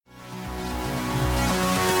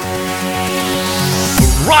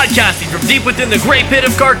Broadcasting from deep within the great pit of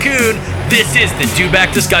Carcoon, this is the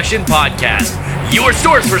Dewback Discussion Podcast, your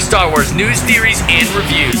source for Star Wars news, theories, and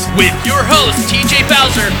reviews, with your hosts TJ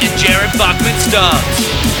Bowser and Jared Bachman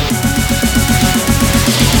Stubbs.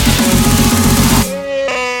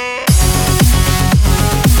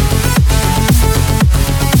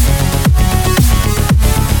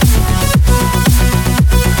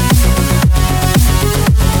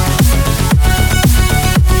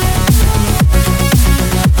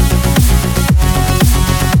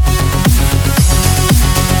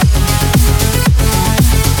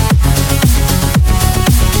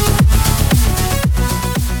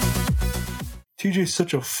 TJ's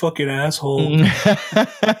such a fucking asshole.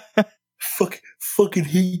 Fucking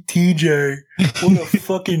hate TJ. What a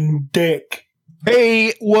fucking dick.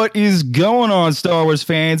 Hey, what is going on, Star Wars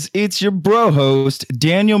fans? It's your bro host,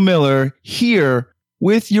 Daniel Miller, here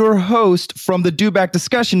with your host from the Dewback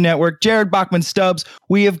Discussion Network, Jared Bachman Stubbs.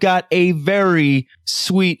 We have got a very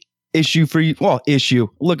sweet issue for you. Well, issue.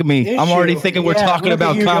 Look at me. I'm already thinking we're talking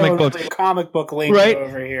about comic books. Comic book link right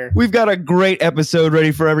over here. We've got a great episode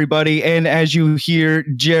ready for everybody. And as you hear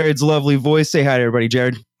Jared's lovely voice, say hi to everybody,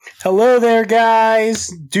 Jared. Hello there,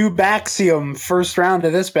 guys. Dewbacksium, first round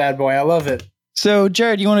of this bad boy. I love it. So,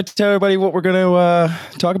 Jared, you want to tell everybody what we're going to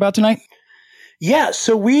talk about tonight? Yeah,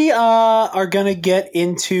 so we are going to get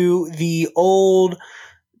into the old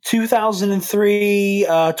 2003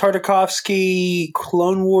 Tartakovsky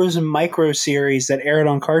Clone Wars micro series that aired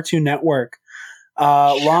on Cartoon Network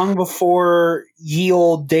long before ye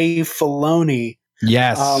old Dave Filoni.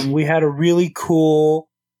 Yes. We had a really cool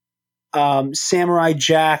Samurai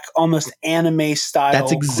Jack, almost anime style.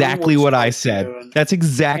 That's exactly what I said. That's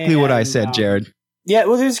exactly what I said, Jared. Yeah,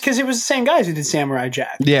 well, it was because it was the same guys who did Samurai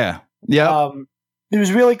Jack. Yeah. Yeah. It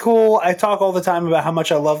was really cool. I talk all the time about how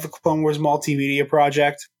much I love the Clone Wars multimedia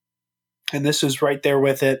project, and this was right there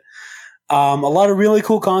with it. A lot of really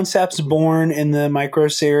cool concepts born in the micro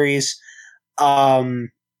series. I'm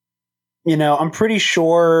pretty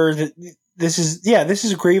sure that this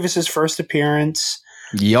is Grievous's first appearance.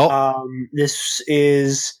 Yep.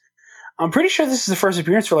 I'm pretty sure this is the first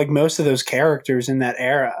appearance for like most of those characters in that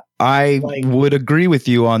era. I would agree with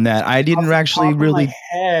you on that. I didn't actually really. My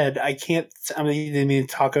head, I can't. I didn't mean to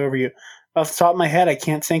talk over you. Off the top of my head, I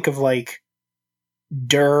can't think of like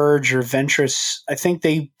Dirge or Ventress. I think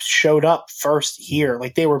they showed up first here.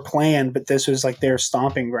 Like they were planned, but this was like their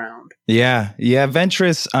stomping ground. Yeah.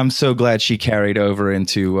 Ventress, I'm so glad she carried over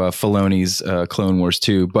into Filoni's Clone Wars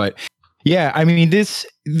 2. But yeah, I mean, this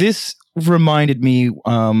reminded me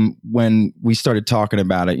when we started talking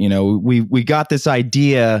about it. You know, we got this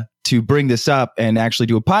idea to bring this up and actually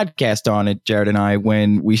do a podcast on it, Jared and I,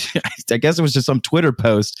 when I guess it was just some Twitter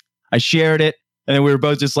post. I shared it. And then we were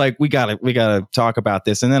both just like, we gotta talk about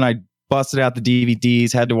this. And then I busted out the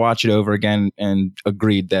DVDs, had to watch it over again, and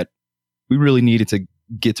agreed that we really needed to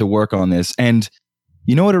get to work on this. And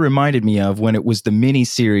you know what it reminded me of when it was the mini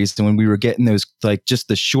series and when we were getting those like just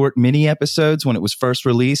the short mini episodes when it was first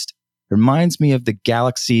released? It reminds me of the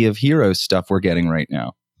Galaxy of Heroes stuff we're getting right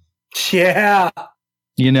now. Yeah.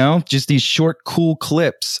 You know, just these short, cool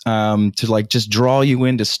clips to like just draw you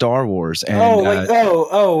into Star Wars. And,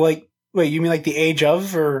 wait, you mean like the Age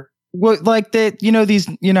of, or well, like that? You know these.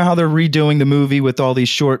 You know how they're redoing the movie with all these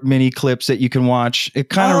short mini clips that you can watch. It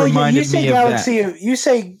kind of reminded me of that.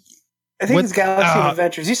 I think it's Galaxy of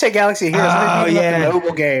Adventures. You say Galaxy of Heroes. Oh, yeah. The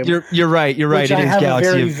mobile game. You're right. You're right. Which it I is have Galaxy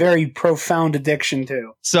a very, of... very profound addiction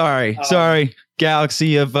to. Sorry.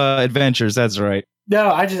 Galaxy of Adventures. That's right.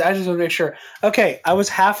 No, I just want to make sure. Okay, I was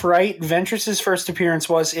half right. Ventress's first appearance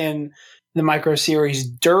was in the micro series.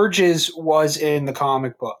 Dirge's was in the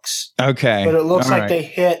comic books. Okay. But it looks like they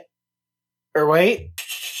hit. Or wait.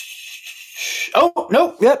 Oh,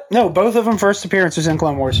 no. Yep. No, both of them first appearance was in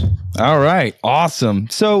Clone Wars. All right. Awesome.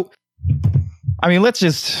 So, I mean, let's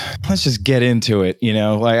just get into it. You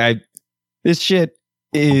know, like this shit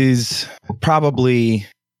is probably,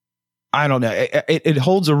 I don't know. It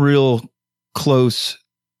holds a real close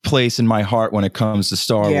place in my heart when it comes to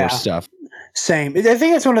Star Wars stuff. Same. I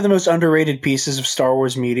think it's one of the most underrated pieces of Star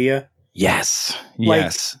Wars media. Yes. Like,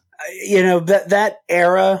 yes. You know, that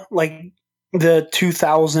era, like the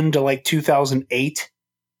 2000 to like 2008,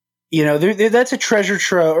 you know, that's a treasure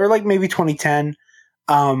trove, or like maybe 2010.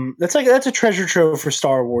 That's a treasure trove for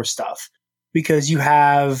Star Wars stuff, because you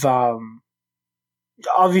have,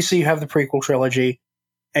 obviously you have the prequel trilogy,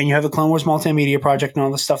 and you have the Clone Wars multimedia project and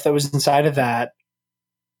all the stuff that was inside of that.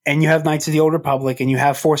 And you have Knights of the Old Republic, and you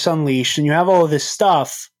have Force Unleashed, and you have all of this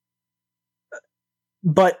stuff.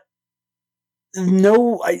 But the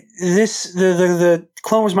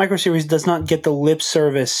Clone Wars microseries does not get the lip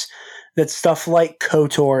service that stuff like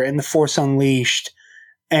KOTOR and The Force Unleashed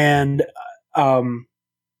and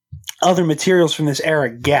other materials from this era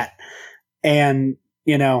get. And,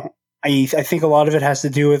 you know, I think a lot of it has to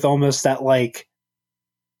do with almost that, like,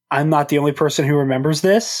 I'm not the only person who remembers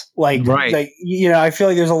this. Like, you know, I feel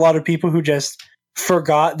like there's a lot of people who just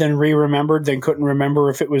forgot, then re-remembered, then couldn't remember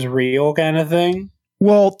if it was real kind of thing.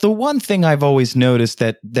 Well, the one thing I've always noticed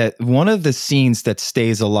that one of the scenes that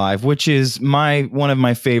stays alive, which is one of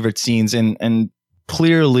my favorite scenes, and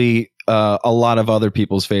clearly a lot of other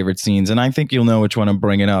people's favorite scenes, and I think you'll know which one I'm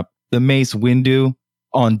bringing up, the Mace Windu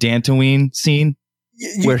on Dantooine scene.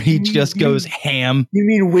 Where he just goes ham. You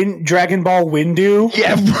mean Dragon Ball Windu?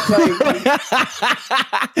 Yeah,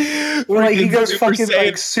 like he goes fucking Saiyan.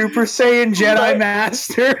 Like Super Saiyan Jedi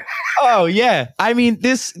Master. Oh yeah, I mean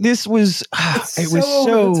this was it was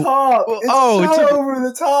so over the top. It's over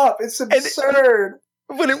the top. It's absurd.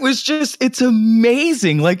 But it's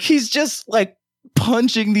amazing. Like he's just like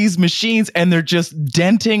punching these machines and they're just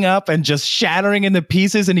denting up and just shattering into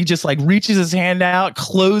pieces, and he just like reaches his hand out,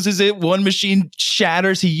 closes it, one machine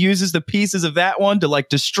shatters, he uses the pieces of that one to like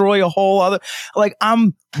destroy a whole other. Like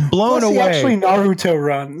I'm blown away. He actually Naruto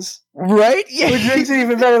runs, right? Yeah, which makes it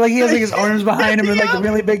even better. Like he has like his arms behind him and like a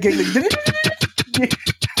really big gig.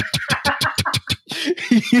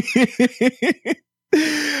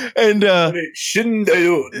 And shouldn't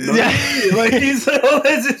do like he's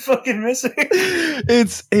just fucking missing.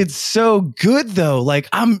 It's so good though. Like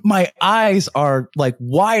my eyes are like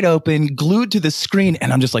wide open, glued to the screen,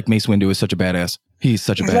 and I'm just like, Mace Windu is such a badass. He's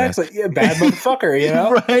such a badass. Yeah, bad motherfucker, you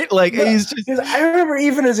know? Right? Like he's just I remember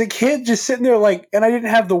even as a kid just sitting there like, and I didn't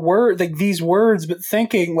have the word like these words, but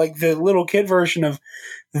thinking like the little kid version of,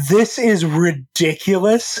 this is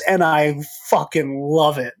ridiculous and I fucking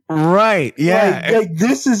love it. Right. Yeah. Like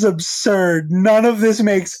this is absurd. None of this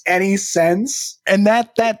makes any sense. And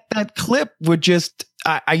that clip would just,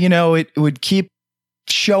 it would keep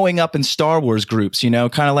showing up in Star Wars groups, you know,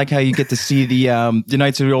 kind of like how you get to see the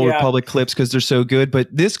Knights of the Old Republic clips because they're so good. But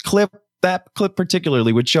that clip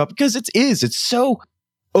particularly would show up because it's so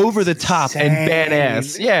over the top and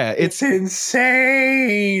badass. Yeah. It's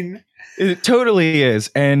insane. It totally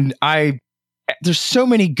is. And there's so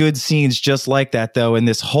many good scenes just like that, though, in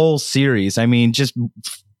this whole series. I mean, just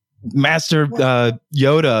Master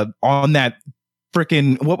Yoda on that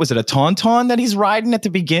freaking, what was it, a Tauntaun that he's riding at the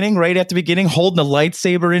beginning, right at the beginning, holding a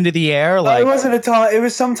lightsaber into the air? Like, it wasn't a Tauntaun. It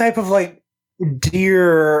was some type of like deer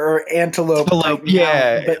or antelope.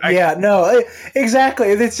 Yeah. But exactly.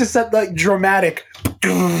 It's just that like dramatic.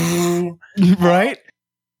 Right?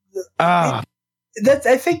 I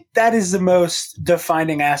think that is the most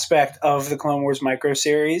defining aspect of the Clone Wars micro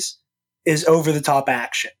series is over the top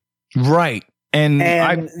action. Right. And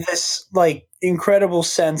this like incredible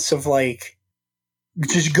sense of like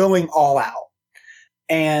just going all out.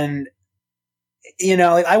 And you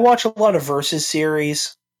know, like I watch a lot of Versus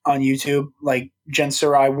series on YouTube, like Jen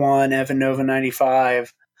Sarai 1, Evan Nova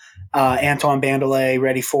 95, Anton Bandele,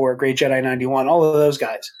 Ready for Great Jedi 91, all of those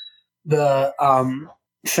guys. The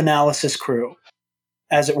Finalysis crew,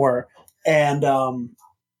 as it were. And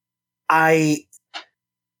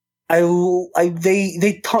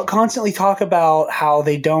they constantly talk about how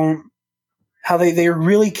they're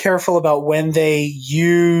really careful about when they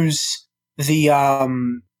use the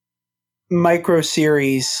micro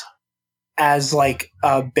series as like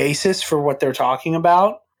a basis for what they're talking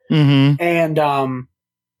about. Mm-hmm. And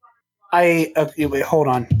wait, hold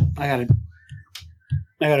on, I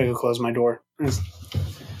gotta go close my door.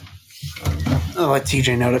 I'll let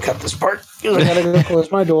TJ know to cut this part. I gotta go close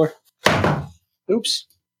my door. Oops.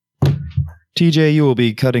 TJ, you will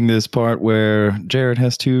be cutting this part where Jared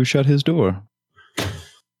has to shut his door.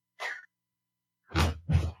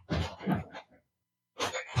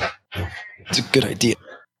 It's a good idea.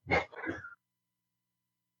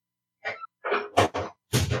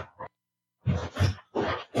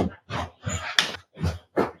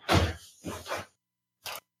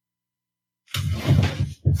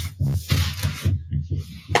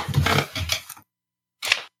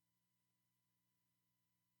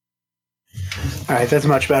 All right, that's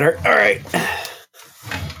much better. All right.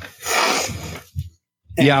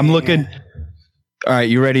 Yeah, I'm looking. All right,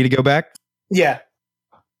 you ready to go back? Yeah.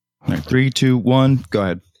 All right, 3, 2, 1, go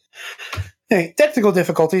ahead. Hey, technical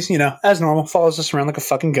difficulties, you know, as normal, follows us around like a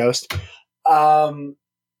fucking ghost. But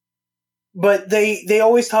they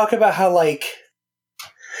always talk about how like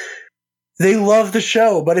they love the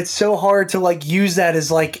show, but it's so hard to like use that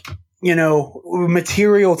as like, you know,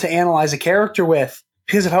 material to analyze a character with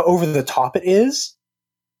because of how over the top it is.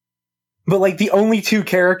 But like the only two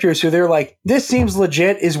characters who they're like, this seems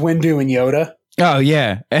legit is Windu and Yoda. Oh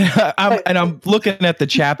yeah, and I'm looking at the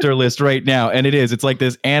chapter list right now, and it's like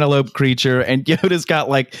this antelope creature, and Yoda's got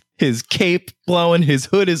like his cape blowing, his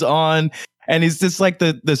hood is on, and he's just like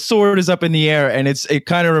the sword is up in the air, and it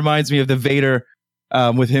kind of reminds me of the Vader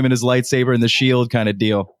with him and his lightsaber and the shield kind of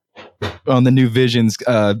deal on the new Visions,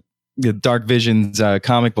 the Dark Visions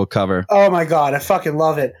comic book cover. Oh my god, I fucking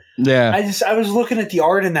love it. Yeah, I was looking at the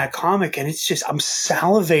art in that comic, and it's just I'm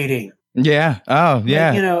salivating. Yeah. Oh, yeah.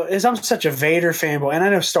 Like, you know, as I'm such a Vader fanboy, and I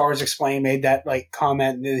know Star Wars Explained made that like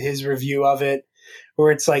comment in his review of it,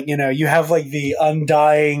 where it's like, you know, you have like the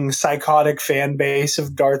undying psychotic fan base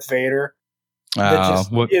of Darth Vader. You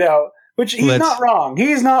know, which he's not wrong.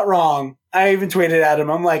 He's not wrong. I even tweeted at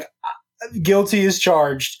him. I'm like, guilty as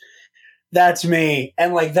charged. That's me.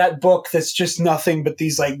 And like that book that's just nothing but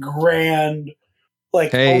these like grand,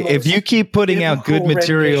 like, hey, if you keep putting out good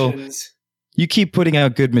material. Renditions. You keep putting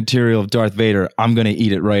out good material of Darth Vader, I'm going to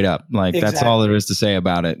eat it right up. Like That's all there is to say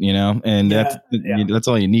about it, you know? And that's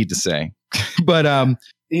all you need to say. But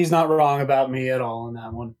he's not wrong about me at all on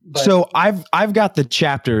that one. But. So I've got the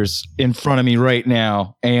chapters in front of me right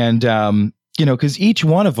now, and you know, because each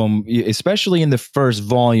one of them, especially in the first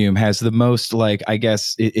volume, has the most, like, I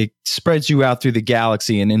guess it spreads you out through the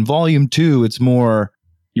galaxy, and in volume 2, it's more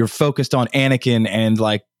you're focused on Anakin, and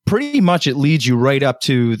like pretty much it leads you right up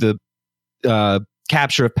to the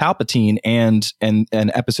capture of Palpatine and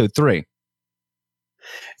episode 3.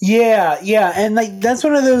 Yeah, and like that's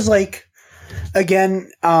one of those, like, again,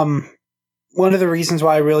 one of the reasons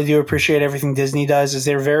why I really do appreciate everything Disney does is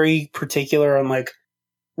they're very particular on like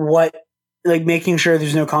what, like, making sure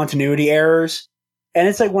there's no continuity errors. And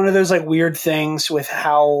it's like one of those like weird things with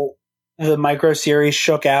how the micro series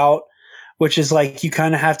shook out, which is like you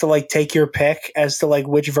kind of have to like take your pick as to like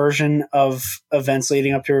which version of events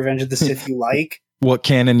leading up to Revenge of the Sith you like. What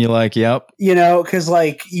canon you like, yep. You know, because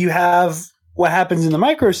like you have what happens in the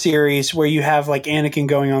micro series where you have like Anakin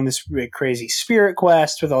going on this crazy spirit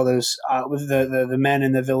quest with all those with the men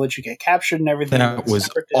in the village who get captured and everything. That was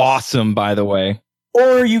awesome, by the way.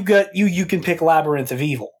 Or you can pick Labyrinth of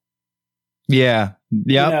Evil. Yeah.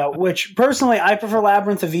 Yeah. You know, which personally I prefer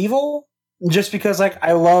Labyrinth of Evil just because like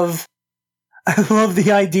I love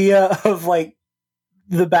the idea of like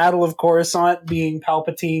the Battle of Coruscant being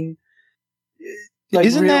Palpatine. Like,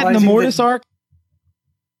 isn't that in the Mortis arc?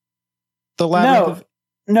 The Labyrinth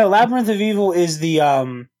Labyrinth of Evil is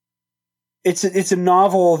the it's a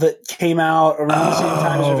novel that came out around the same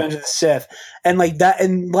time as Revenge of the Sith. And like that,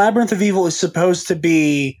 and Labyrinth of Evil is supposed to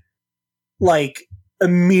be like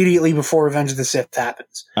immediately before Revenge of the Sith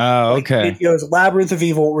happens. Oh, okay. It goes Labyrinth of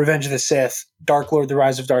Evil, Revenge of the Sith, Dark Lord, The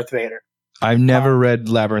Rise of Darth Vader. I've never read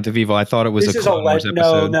Labyrinth of Evil. I thought it was a Clone Wars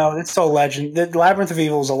episode. No, it's a legend. The Labyrinth of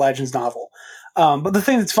Evil is a Legends novel. But the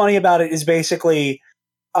thing that's funny about it is basically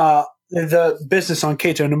the business on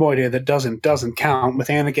Cato Nemoidia that doesn't count with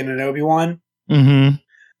Anakin and Obi-Wan. Mm-hmm.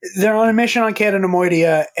 They're on a mission on Cato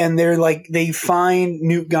Nemoidia, and they find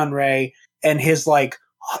Newt Gunray and his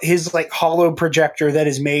hollow projector that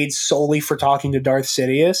is made solely for talking to Darth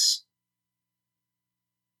Sidious.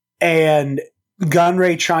 And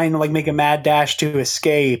Gunray, trying to like make a mad dash to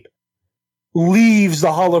escape, leaves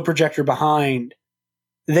the hollow projector behind.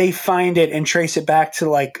 They find it and trace it back to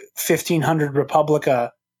like 1500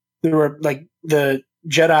 Republica. There were like the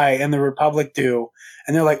Jedi and the Republic do,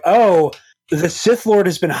 and they're like, "Oh, the Sith Lord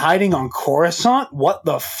has been hiding on Coruscant. What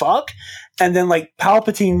the fuck?" And then like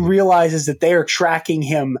Palpatine realizes that they are tracking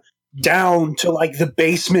him down to like the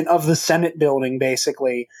basement of the Senate building,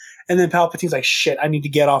 basically. And then Palpatine's like, "Shit, I need to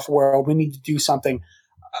get off world. We need to do something.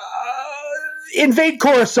 Invade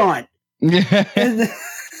Coruscant and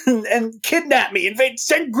kidnap me.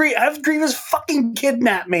 Have Grievous fucking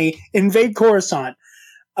kidnap me. Invade Coruscant."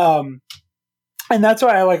 And that's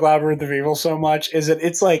why I like Labyrinth of Evil so much. Is that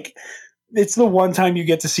it's like it's the one time you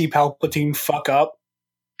get to see Palpatine fuck up.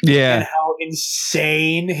 Yeah, and how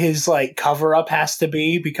insane his like cover up has to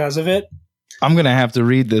be because of it. I'm gonna have to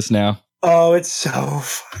read this now. Oh, it's so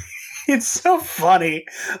funny. It's so funny.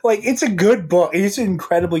 Like, it's a good book. It's an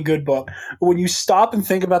incredibly good book. But when you stop and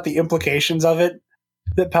think about the implications of it,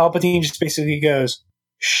 that Palpatine just basically goes,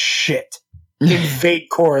 "Shit, invade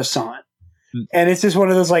Coruscant." And it's just one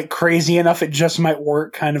of those like crazy enough it just might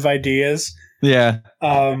work kind of ideas. Yeah.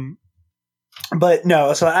 But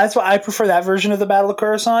no, so that's why I prefer that version of the Battle of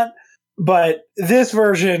Coruscant. But this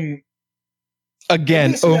version,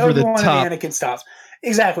 again, over the top, and Anakin stuff.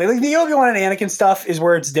 Exactly, like the Obi-Wan and Anakin stuff is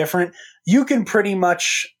where it's different. You can pretty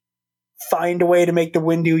much find a way to make the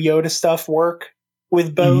Windu Yoda stuff work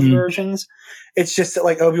with both versions. It's just that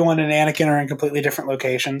like Obi-Wan and Anakin are in completely different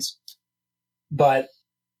locations. But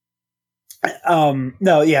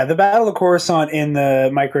No, yeah, the Battle of Coruscant in the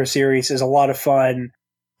micro series is a lot of fun.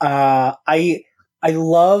 I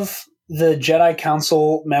love the Jedi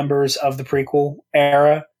Council members of the prequel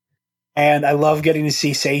era, and I love getting to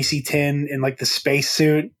see Saesee Tiin in like the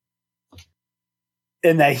spacesuit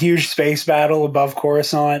in that huge space battle above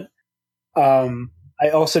Coruscant. I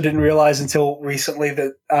also didn't realize until recently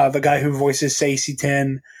that the guy who voices Saesee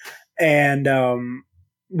Tiin and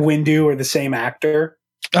Windu are the same actor.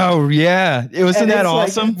 Oh yeah, wasn't that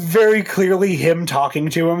awesome? Like very clearly him talking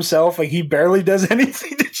to himself. Like he barely does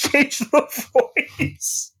anything to change the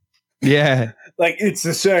voice. Yeah, like it's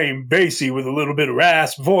the same Basie with a little bit of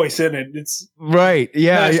rasp voice in it. It's right.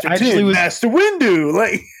 Yeah, Master Windu.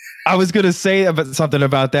 Like I was gonna say something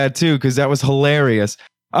about that too because that was hilarious.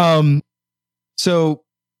 So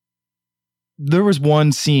there was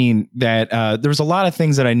one scene that there was a lot of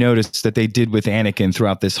things that I noticed that they did with Anakin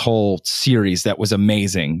throughout this whole series that was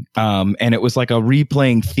amazing. And it was like a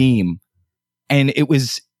replaying theme, and it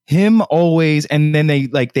was him always. And then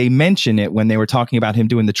they mention it when they were talking about him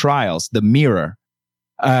doing the trials, the mirror.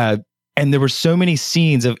 And there were so many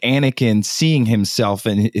scenes of Anakin seeing himself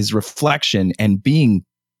and his reflection and being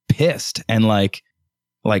pissed and like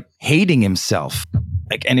hating himself.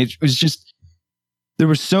 And it was just, there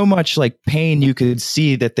was so much like pain you could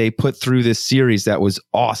see that they put through this series that was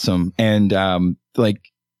awesome. And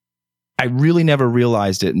I really never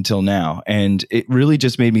realized it until now. And it really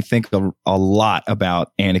just made me think a lot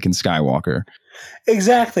about Anakin Skywalker.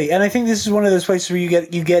 Exactly. And I think this is one of those places where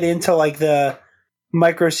you get into like the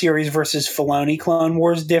micro series versus Filoni Clone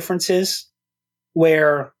Wars differences,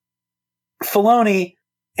 where Filoni,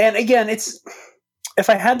 and again, if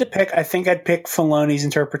I had to pick, I think I'd pick Filoni's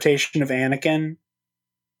interpretation of Anakin.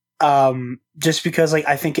 Just because like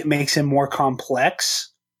I think it makes him more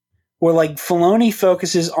complex, where like Filoni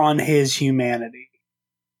focuses on his humanity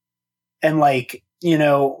and like, you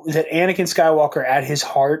know, that Anakin Skywalker at his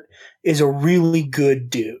heart is a really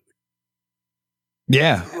good dude.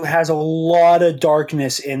 Yeah. Who has a lot of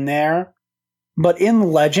darkness in there. But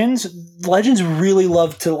in Legends really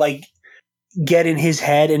love to like get in his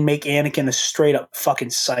head and make Anakin a straight up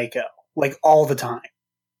fucking psycho, like all the time.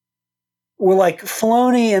 We're like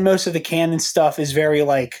Filoni and most of the canon stuff is very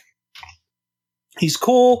like he's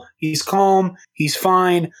cool, he's calm, he's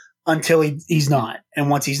fine until he's not. And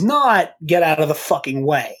once he's not, get out of the fucking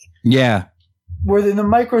way. Yeah. Where in the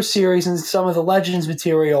micro series and some of the Legends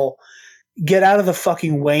material, get out of the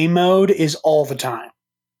fucking way mode is all the time.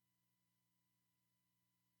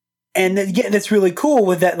 And that's really cool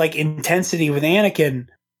with that like intensity with Anakin.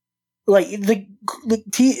 Like the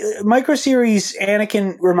micro series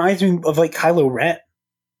Anakin reminds me of like Kylo Ren.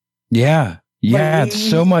 Yeah. Yeah. Like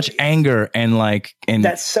so much anger and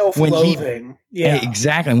that self-loathing. Yeah,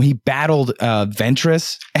 exactly. When he battled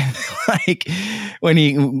Ventress, like when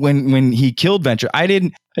he killed Ventress, I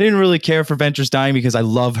didn't really care for Ventress dying because I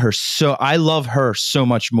love her so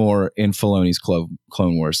much more in Filoni's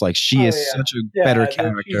Clone Wars. Like she is such a better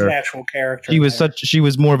character. She's an actual character. She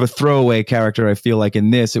was more of a throwaway character. I feel like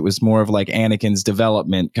in this, it was more of like Anakin's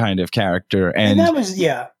development kind of character, and that was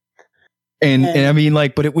And I mean,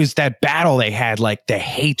 like, but it was that battle they had, like the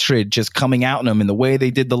hatred just coming out in him, and the way they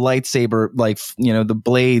did the lightsaber, like, you know, the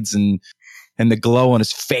blades and the glow on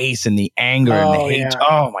his face and the anger and the hate. Yeah.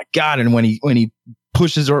 Oh my God. And when he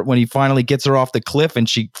pushes her, when he finally gets her off the cliff and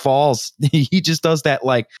she falls, he just does that,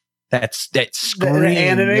 like, that scream. The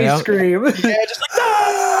anime scream. Yeah, just like,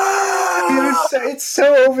 ah! It's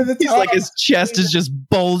so over the top. He's like, his chest is just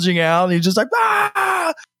bulging out, and he's just like,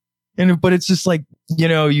 ah! But it's just like, you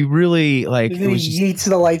know, you really like. He yeets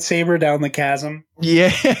the lightsaber down the chasm. Yeah,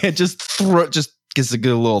 just gets a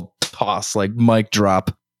good little toss, like mic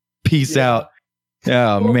drop. Peace out.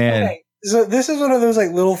 Oh man. Okay. So this is one of those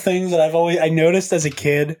like little things that I noticed as a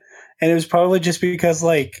kid, and it was probably just because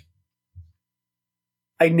like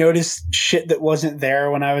I noticed shit that wasn't there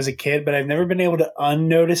when I was a kid, but I've never been able to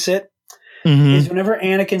unnotice it. Mm-hmm. Is whenever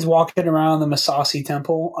Anakin's walking around the Massassi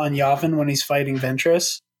temple on Yavin when he's fighting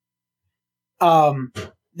Ventress.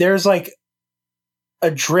 There's like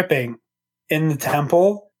a dripping in the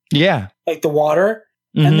temple. Yeah. Like the water.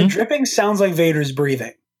 Mm-hmm. And the dripping sounds like Vader's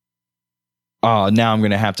breathing. Oh, now I'm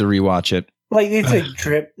going to have to rewatch it. Like it's a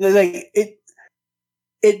drip. Like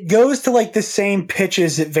it goes to like the same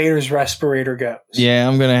pitches that Vader's respirator goes. Yeah,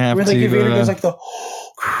 I'm going to have to. Like if Vader goes like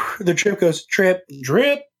the drip goes drip,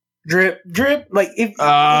 drip, drip, drip. Like and like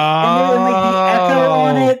the echo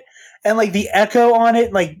on it. And like the echo on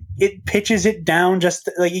it, like it pitches it down, just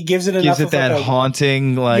like it gives it enough. Gives it that like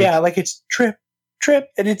haunting, like like it's trip,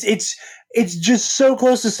 and it's just so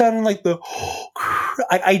close to sounding like the.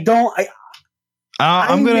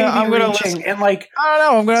 I'm gonna reaching, and like I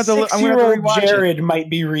don't know. I'm gonna have to. I'm gonna have to rewatch Jared it. might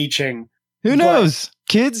be reaching. Who knows?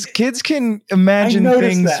 Kids can imagine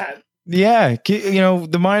things. That. Yeah,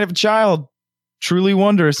 the mind of a child. Truly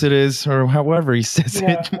wondrous it is, or however he says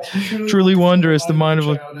it. Truly wondrous, the mind of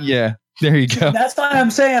a child. Yeah, there you go. That's why I'm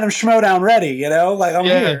saying I'm Schmodown ready. Like I'm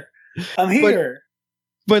here. I'm here.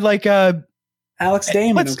 But like Alex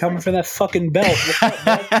Damon, I'm coming for that fucking belt.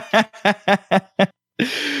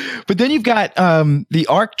 But then you've got the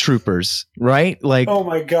ARC troopers, right? Like, oh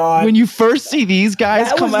my god! When you first see these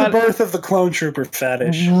guys come out, that was the birth of the clone trooper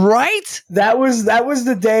fetish, right? That was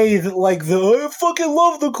the day that like I fucking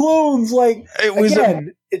love the clones. Like it was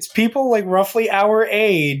it's people like roughly our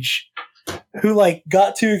age who like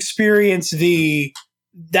got to experience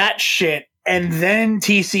that shit, and then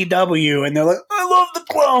TCW, and they're like, I love the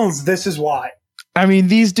clones. This is why. I mean,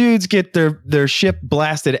 these dudes get their ship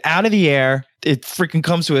blasted out of the air. It freaking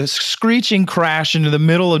comes to a screeching crash into the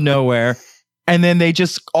middle of nowhere. And then they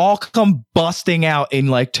just all come busting out in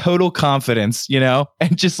like total confidence, and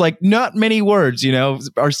just like not many words,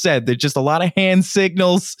 are said. They're just a lot of hand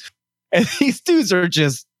signals. And these dudes are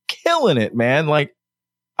just killing it, man. Like,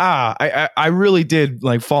 I really did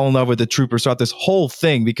like fall in love with the troopers throughout this whole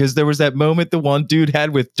thing, because there was that moment the one dude had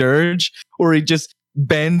with Dirge where he just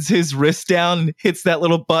bends his wrist down and hits that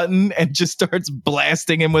little button and just starts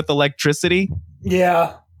blasting him with electricity.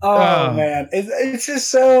 Yeah. Oh man. It's just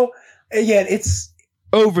so, again, it's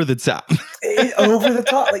over the top. Over the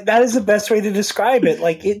top. Like that is the best way to describe it.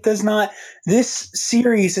 Like it does not, this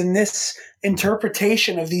series and this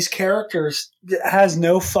interpretation of these characters has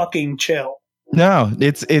no fucking chill. No,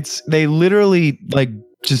 it's they literally like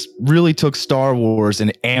just really took Star Wars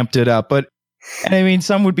and amped it up. And I mean,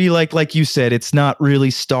 some would be like you said, it's not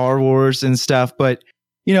really Star Wars and stuff, but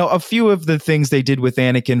a few of the things they did with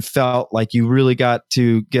Anakin felt like you really got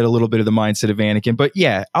to get a little bit of the mindset of Anakin. But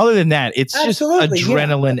yeah, other than that, it's absolutely, just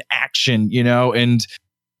adrenaline action, and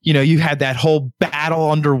you had that whole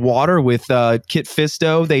battle underwater with Kit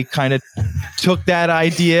Fisto. They kind of took that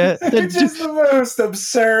idea. It's just the most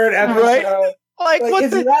absurd episode. Right? Like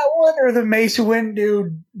is it that one or the Mace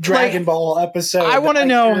Windu Dragon Ball episode? I want to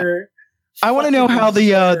know. I want to know how the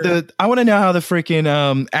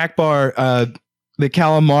freaking Akbar the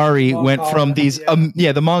calamari Mon went Cala, from these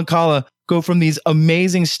the Mon Cala go from these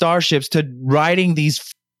amazing starships to riding these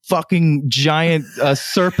fucking giant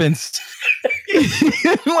serpents.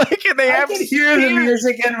 Like, and they I can hear the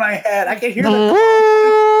music in my head. I can hear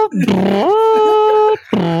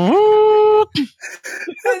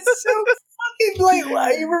it's so fucking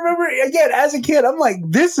like you remember again as a kid. I'm like,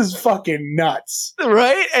 this is fucking nuts,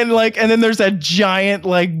 right? And then there's that giant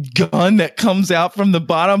like gun that comes out from the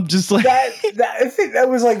bottom, just like that. I think that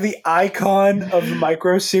was like the icon of the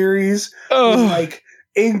Micro series. Was like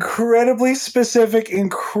incredibly specific,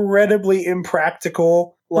 incredibly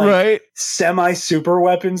impractical, like semi super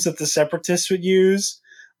weapons that the Separatists would use.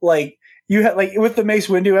 Like you had like with the Mace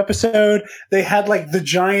Windu episode, they had like the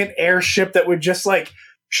giant airship that would just like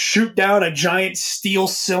shoot down a giant steel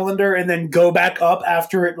cylinder and then go back up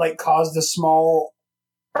after it like caused a small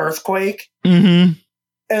earthquake. Mm-hmm.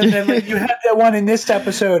 And then like, you had that one in this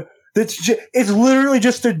episode that's it's literally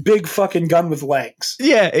just a big fucking gun with legs.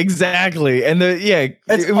 Yeah, exactly. And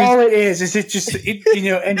that's all it is. Is it just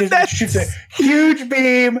and just shoots a huge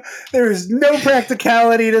beam. There is no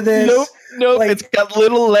practicality to this. Nope. Like, it's got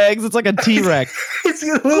little legs. It's like a T-Rex. It's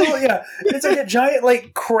a little, it's like a giant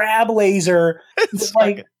like crab laser. It's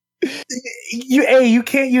like you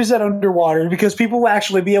can't use that underwater because people will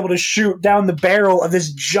actually be able to shoot down the barrel of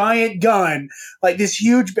this giant gun, like this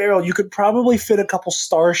huge barrel. You could probably fit a couple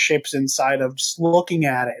starships inside of just looking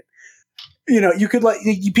at it. You could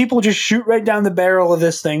people just shoot right down the barrel of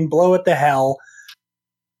this thing, blow it to hell.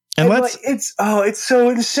 And it's so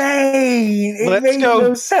insane. It makes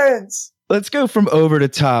no sense. Let's go from over the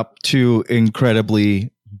top to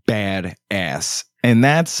incredibly badass. And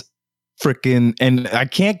that's freaking, and I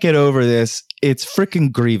can't get over this. It's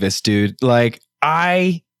freaking Grievous, dude. Like,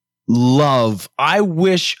 I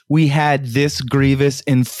wish we had this Grievous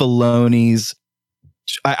in Filoni's.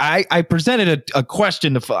 I presented a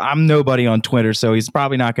question to, I'm nobody on Twitter, so he's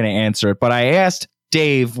probably not going to answer it. But I asked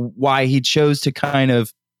Dave why he chose to kind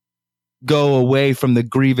of go away from the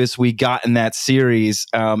Grievous we got in that series,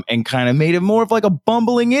 and kind of made him more of like a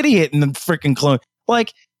bumbling idiot in the freaking clone.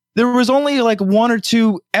 Like, there was only like one or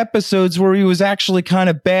two episodes where he was actually kind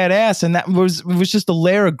of badass, and it was just a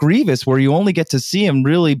layer of Grievous where you only get to see him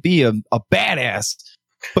really be a badass.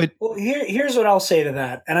 But here's what I'll say to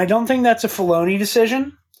that, and I don't think that's a Filoni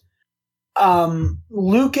decision.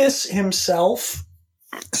 Lucas himself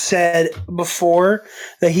said before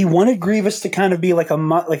that he wanted Grievous to kind of be like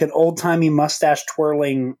an old timey mustache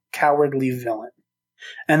twirling cowardly villain,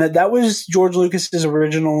 and that was George Lucas's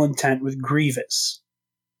original intent with Grievous.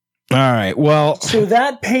 All right. Well, so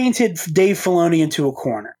that painted Dave Filoni into a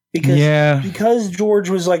corner because George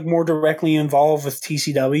was like more directly involved with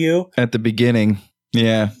TCW at the beginning.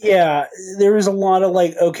 Yeah. There was a lot of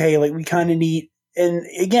like, okay, like we kind of need, and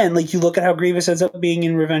again, like you look at how Grievous ends up being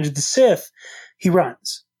in Revenge of the Sith. He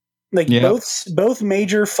runs like both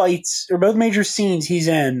major fights or both major scenes he's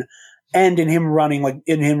in end in him running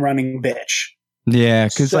bitch. Yeah.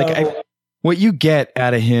 Cause what you get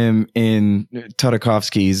out of him in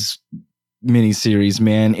Tartakovsky's miniseries,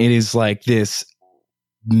 man, it is like this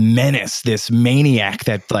menace, this maniac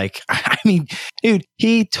that like, I mean, dude,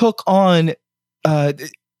 he took on, Aya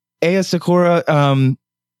Sakura,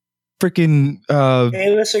 freaking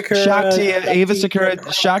Ava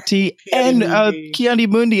Sakura, Shakti, and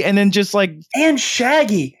Ki-Adi-Mundi, and then just like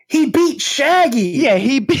Shaggy. He beat Shaggy. Yeah,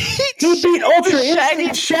 he beat Ultra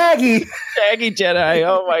Instinct Shaggy. Shaggy Jedi.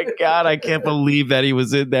 Oh my god, I can't believe that he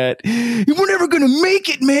was in that. You were never gonna make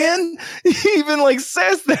it, man. He even like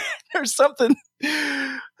says that or something.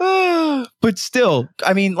 But still,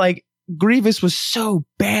 I mean, like Grievous was so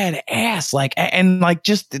badass, like, and like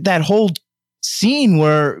just that whole scene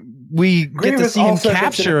where we get to see him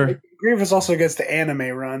capture. Grievous also gets the anime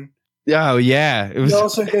run. Oh yeah, it was. He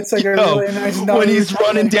also gets like a really nice when he's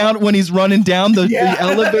running down the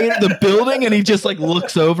elevator, the building, and he just like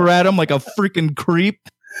looks over at him like a freaking creep.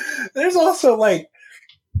 There's also like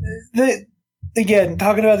again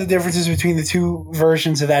talking about the differences between the two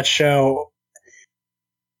versions of that show.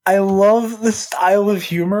 I love the style of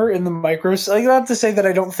humor in the micros. Like, not to say that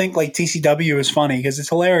I don't think like TCW is funny because it's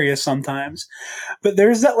hilarious sometimes, but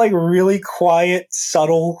there's that like really quiet,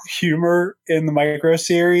 subtle humor in the micro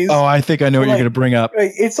series. Oh, I think I know what you're going to bring up.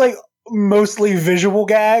 It's like mostly visual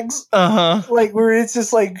gags. Like where it's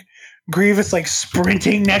just like Grievous like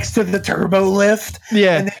sprinting next to the turbo lift.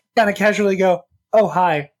 Yeah. And then kind of casually go, "Oh,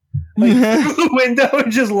 hi." Like through the window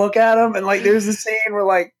and just look at him. And like there's a scene where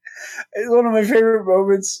like, it's one of my favorite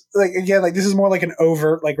moments. Like again, like this is more like an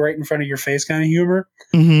overt, like right in front of your face kind of humor.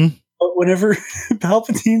 Mm-hmm. But whenever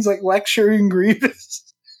Palpatine's like lecturing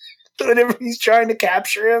Grievous, whenever he's trying to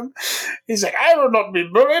capture him, he's like, "I will not be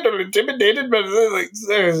bullied or intimidated." But like,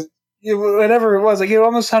 whatever it was, like it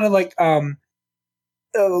almost sounded like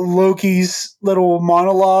Loki's little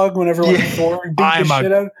monologue. Whenever like Thor beat the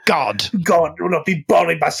shit out, God will not be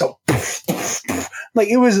bullied by so. Like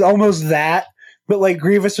it was almost that. But like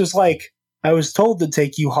Grievous was like, "I was told to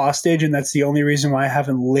take you hostage, and that's the only reason why I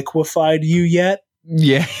haven't liquefied you yet."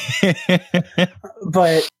 Yeah.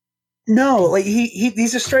 But no, like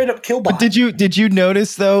he's a straight up killbot. But did you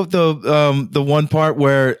notice though the one part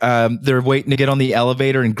where they're waiting to get on the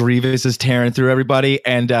elevator and Grievous is tearing through everybody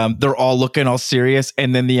and they're all looking all serious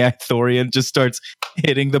and then the Ithorian just starts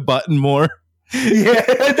hitting the button more. Yeah,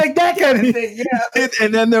 like that kind of thing. Yeah.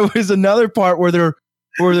 And then there was another part where they're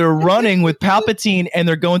running with Palpatine and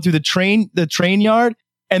they're going through the train yard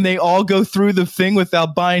and they all go through the thing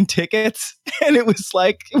without buying tickets. And it was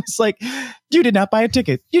like, you did not buy a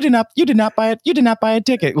ticket. You did not buy it. You did not buy a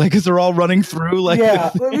ticket. Like, cause they're all running through like,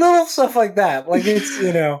 little stuff like that. Like it's,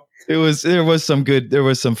 there was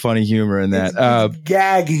some funny humor in that. It's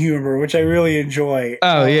gag humor, which I really enjoy.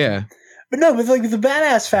 Oh yeah. But no, but like the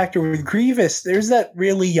badass factor with Grievous, there's that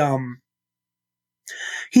really,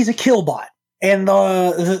 he's a killbot. And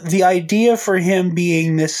the idea for him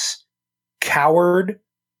being this coward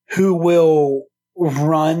who will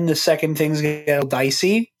run the second things get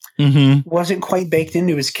dicey wasn't quite baked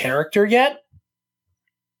into his character yet.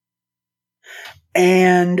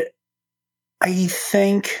 And I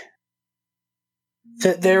think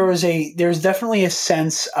that there's definitely a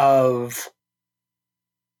sense of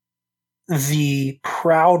the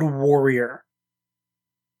proud warrior.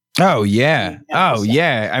 Oh yeah. Oh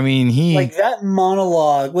yeah. I mean, like that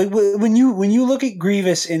monologue. Like when you look at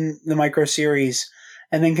Grievous in the micro series,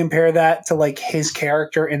 and then compare that to like his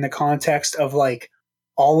character in the context of like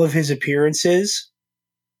all of his appearances,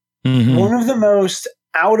 one of the most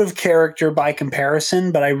out of character by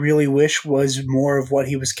comparison, but I really wish was more of what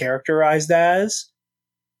he was characterized as,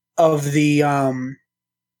 of the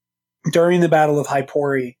during the Battle of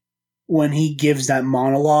Hypori, when he gives that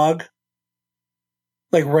monologue.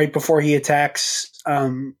 Like right before he attacks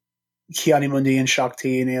Ki-Adi-Mundi and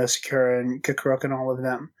Shakti and Aya Sakura and Kakaruk and all of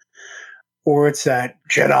them. Or it's that,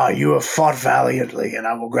 "Jedi, you have fought valiantly, and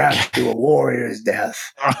I will grant you a warrior's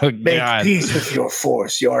death. Make peace with your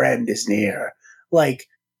force. Your end is near." Like,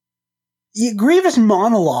 Grievous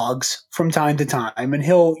monologues from time to time, and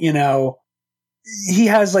he'll, he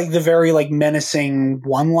has like the very like menacing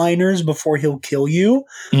one-liners before he'll kill you,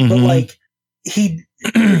 Mhm. but like he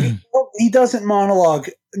doesn't monologue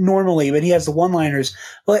normally, but he has the one-liners.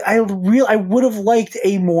 Like I would have liked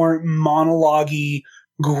a more monologue-y,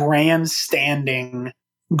 grandstanding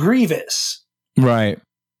Grievous. Right.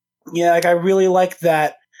 Yeah, like I really like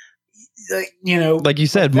that. You know, Like you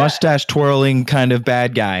said, like mustache twirling kind of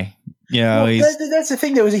bad guy. You know, well, that's the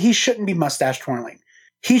thing, though, is he shouldn't be mustache twirling.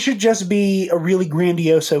 He should just be a really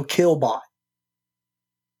grandioso kill bot.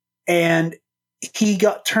 And he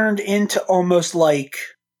got turned into almost like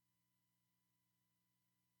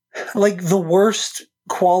the worst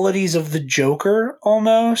qualities of the Joker,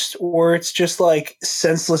 almost, where it's just like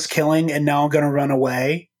senseless killing and now I'm going to run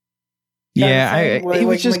away. yeah, he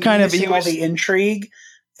was just kind of, he all was, the intrigue.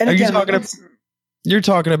 And are you again, talking you're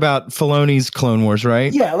talking about Filoni's Clone Wars,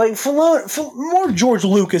 right? yeah, like more George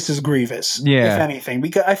Lucas's Grievous, Yeah. if anything,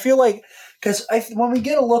 because I feel like when we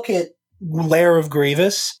get a look at Lair of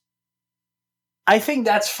Grievous, I think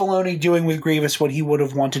that's Filoni doing with Grievous what he would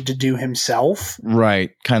have wanted to do himself.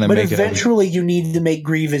 Right. Kind of But make eventually you need to make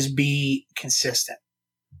Grievous be consistent.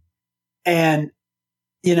 And,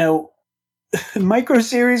 you know, Micro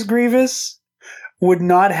Series Grievous would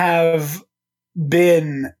not have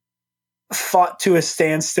been fought to a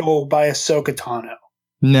standstill by Ahsoka Tano.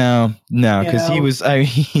 No, because You he know? was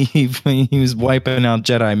he was wiping out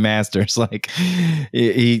Jedi Masters. Like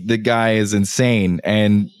the guy is insane,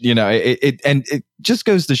 and you know it just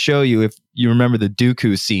goes to show you, if you remember the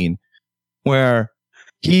Dooku scene where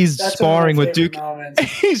he's That's sparring one with of my favorite Dooku. moments.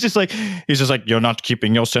 He's just like you're not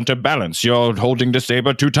keeping your center balance. You're holding the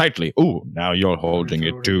saber too tightly. Ooh, now you're holding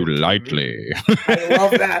it too lightly. I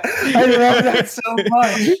love that. I love that so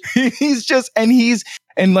much.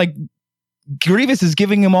 And like Grievous is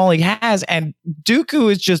giving him all he has, and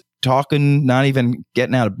Dooku is just talking, not even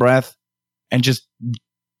getting out of breath, and just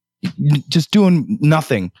doing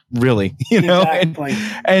nothing really, you know. Exactly.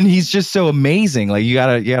 And he's just so amazing. Like you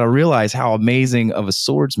gotta realize how amazing of a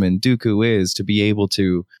swordsman Dooku is to be able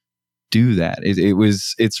to do that.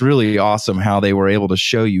 It's really awesome how they were able to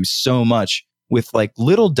show you so much with like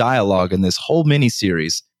little dialogue in this whole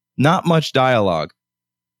miniseries. Not much dialogue,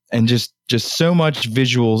 and just so much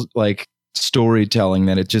visual like storytelling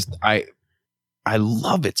that it just I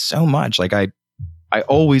love it so much. Like I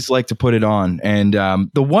always like to put it on. And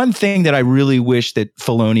the one thing that I really wish that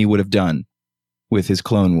Filoni would have done with his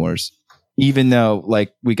Clone Wars, even though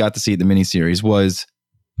like we got to see the miniseries, was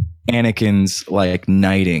Anakin's like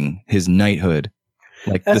knighting, his knighthood.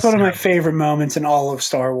 Like That's one of my favorite moments in all of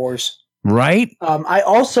Star Wars. Right? I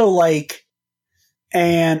also like,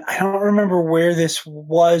 and I don't remember where this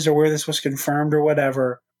was or where this was confirmed or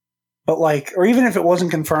whatever, but like, or even if it wasn't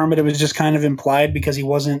confirmed, but it was just kind of implied because he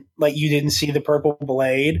wasn't, like, you didn't see the purple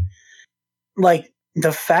blade. Like,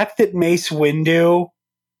 the fact that Mace Windu,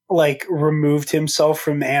 like, removed himself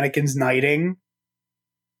from Anakin's knighting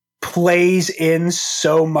plays in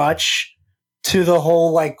so much to the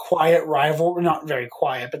whole, like, quiet rivalry, not very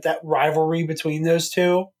quiet, but that rivalry between those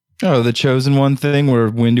two. Oh, the Chosen One thing where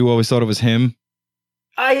Windu always thought it was him.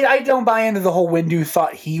 I don't buy into the whole Windu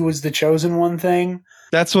thought he was the Chosen One thing.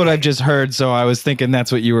 That's what I've just heard, so I was thinking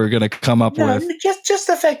that's what you were going to come up with. Just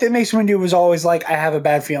the fact that Mace Windu was always like, I have a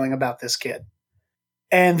bad feeling about this kid.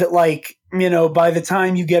 And that, like, you know, by the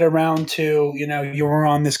time you get around to, you know, you're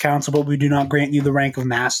on this council, but we do not grant you the rank of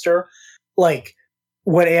master, like,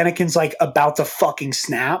 when Anakin's, like, about to fucking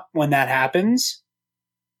snap when that happens,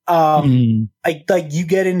 like, you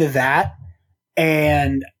get into that,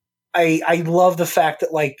 and I love the fact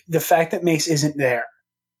that, like, the fact that Mace isn't there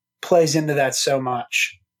plays into that so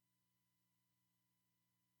much.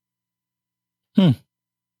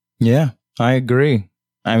 Yeah, I agree.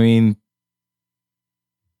 I mean,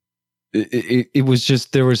 it was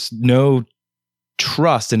just, there was no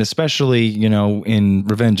trust, and especially, you know, in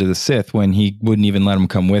Revenge of the Sith, when he wouldn't even let him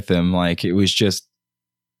come with him, like, it was just,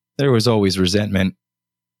 there was always resentment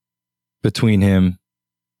between him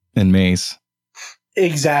and Mace.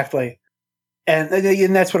 Exactly. And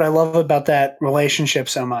that's what I love about that relationship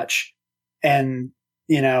so much. And,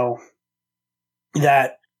 you know,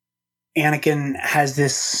 that Anakin has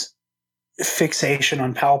this fixation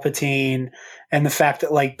on Palpatine, and the fact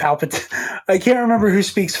that, like, Palpatine, I can't remember who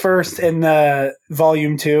speaks first in the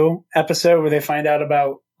Volume 2 episode where they find out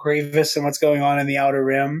about Grievous and what's going on in the Outer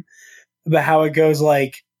Rim, about how it goes,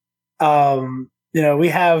 like, you know, we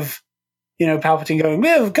have, you know, Palpatine going, we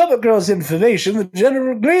have come across information that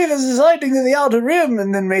General Grievous is hiding in the Outer Rim,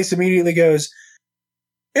 and then Mace immediately goes,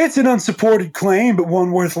 it's an unsupported claim, but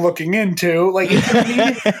one worth looking into. Like,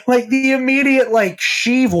 it's like the immediate, like,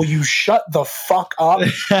 Sheev, will you shut the fuck up?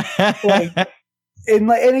 Like,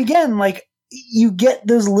 and again, like you get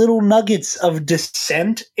those little nuggets of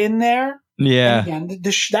dissent in there. Yeah. And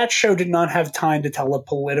again, that show did not have time to tell a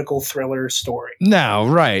political thriller story. No,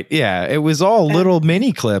 right. Yeah. It was all little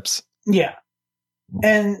mini clips. Yeah.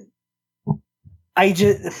 And I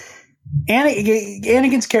just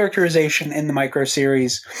Anakin's characterization in the micro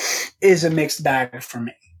series is a mixed bag for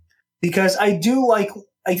me. Because I do like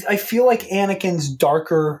I feel like Anakin's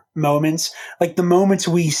darker moments, like the moments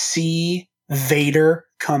we see Vader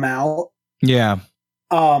come out,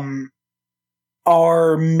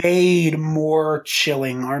 are made more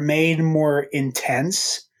chilling, are made more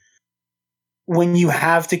intense when you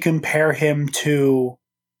have to compare him to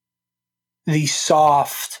the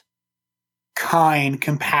soft, kind,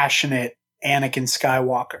 compassionate Anakin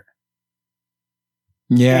Skywalker.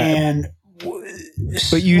 Yeah.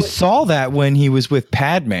 But you saw that when he was with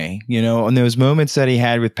Padme, you know, and those moments that he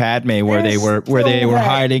had with Padme where they were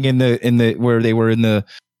hiding in the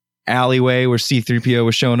alleyway where C-3PO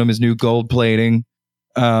was showing him his new gold plating.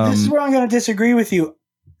 This is where I'm going to disagree with you.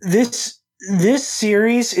 This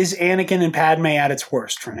series is Anakin and Padme at its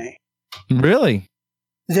worst for me. Really?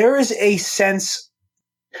 There is a sense.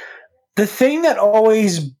 The thing that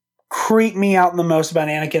always creeped me out the most about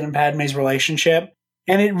Anakin and Padme's relationship,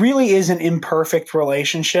 and it really is an imperfect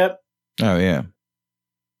relationship. Oh, yeah.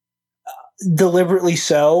 Deliberately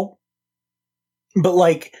so. But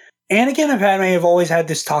like, Anakin and Padme have always had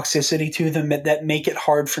this toxicity to them that make it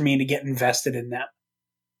hard for me to get invested in them.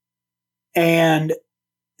 And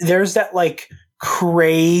there's that like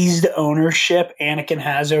crazed ownership Anakin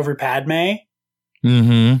has over Padme.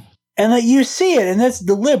 Mm-hmm. And that you see it, and that's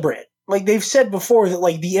deliberate. Like they've said before that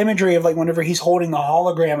like the imagery of like whenever he's holding the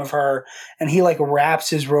hologram of her and he like wraps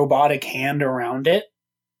his robotic hand around it,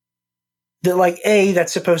 that like A,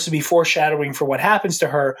 that's supposed to be foreshadowing for what happens to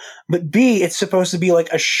her, but B, it's supposed to be like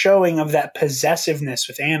a showing of that possessiveness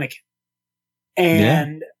with Anakin.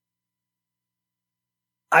 And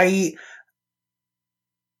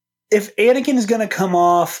if Anakin is going to come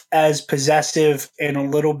off as possessive and a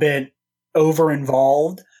little bit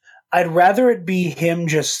over-involved, I'd rather it be him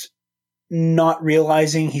just not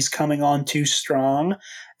realizing he's coming on too strong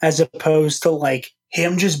as opposed to like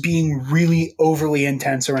him just being really overly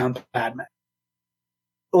intense around Padme.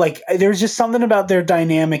 Like there's just something about their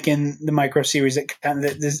dynamic in the micro series that kind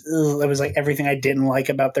of that was like everything I didn't like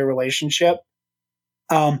about their relationship.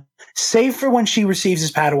 Save for when she receives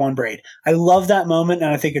his Padawan braid. I love that moment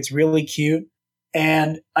and I think it's really cute.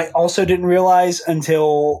 And I also didn't realize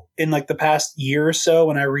until in like the past year or so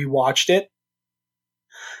when I rewatched it,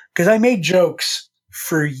 because I made jokes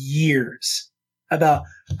for years about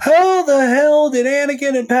how the hell did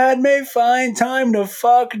Anakin and Padme find time to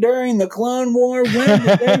fuck during the Clone War? When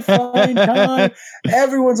did they find time?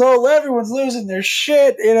 Everyone's losing their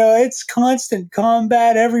shit. You know, it's constant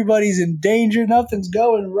combat. Everybody's in danger. Nothing's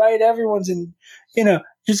going right. Everyone's in, you know,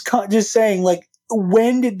 just saying like,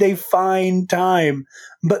 when did they find time?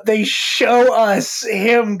 But they show us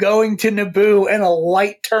him going to Naboo and a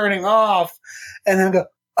light turning off. And then go,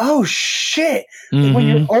 oh shit. Mm-hmm. When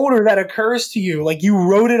you're older, that occurs to you. Like you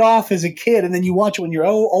wrote it off as a kid and then you watch it when you're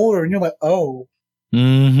older and you're like, oh,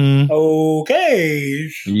 okay.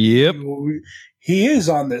 Yep. He is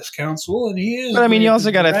on this council and he is. But I mean, you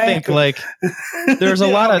also got to think like there's a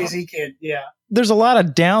lot of, kid. Yeah. There's a lot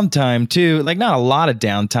of downtime too. Like not a lot of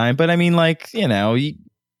downtime, but I mean, like, you know,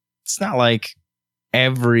 it's not like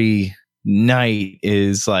every night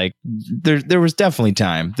is like there was definitely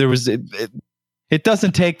time. There was, it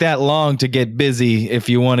doesn't take that long to get busy if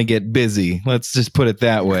you want to get busy. Let's just put it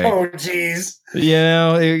that way. Oh, geez. You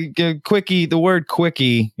know, quickie, the word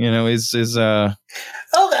quickie, you know, is oh,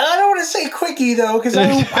 I don't want to say quickie though, because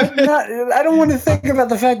I don't want to think about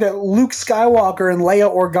the fact that Luke Skywalker and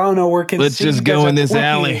Leia Organa were conceived. Let's just go in this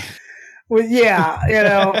alley. Well, yeah, you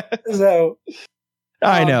know, so.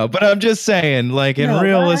 I know, but I'm just saying, like in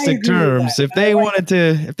realistic terms, if they wanted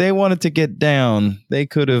to get down, they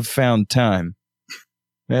could have found time.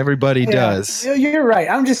 Everybody does. You're right.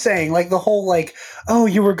 I'm just saying, like the whole, like, oh,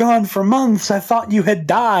 you were gone for months. I thought you had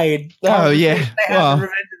died. Oh yeah. They had Revenge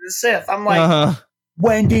of the Sith. I'm like,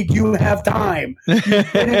 when did you have time?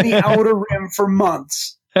 You've been in the Outer Rim for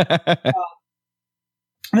months. But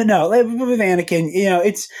no, with Anakin, you know,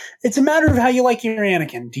 it's a matter of how you like your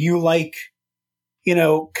Anakin. Do you like, you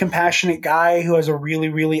know, compassionate guy who has a really,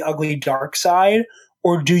 really ugly dark side,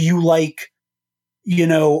 or do you like, you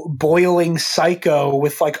know, boiling psycho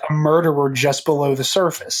with like a murderer just below the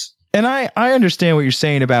surface? And I understand what you're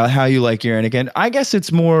saying about how you like your Anakin. I guess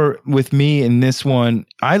it's more with me in this one.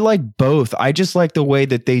 I like both. I just like the way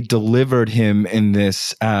that they delivered him in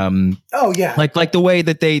this. Oh yeah, like the way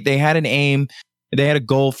that they had an aim They had a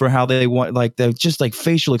goal for how they want, like just like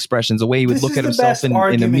facial expressions, the way he would look at himself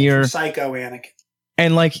in the mirror. Psycho Anakin.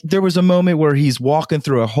 And like there was a moment where he's walking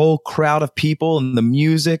through a whole crowd of people and the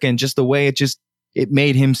music and just the way it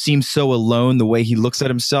made him seem so alone, the way he looks at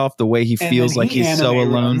himself, the way he feels like he's so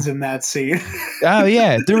alone in that scene. Oh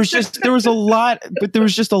yeah. There was a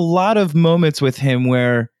lot of moments with him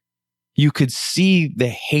where you could see the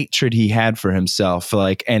hatred he had for himself,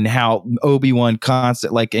 like, and how Obi-Wan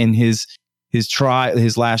like in his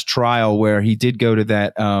last trial where he did go to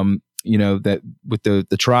that, that with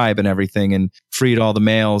the tribe and everything and freed all the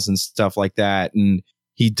males and stuff like that. And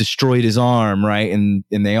he destroyed his arm, right? And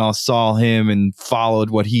they all saw him and followed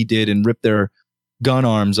what he did and ripped their gun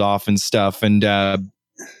arms off and stuff. And there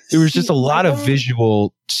was just a lot of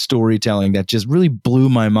visual storytelling that just really blew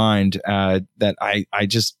my mind. That I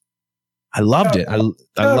loved it. I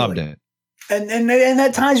loved it. And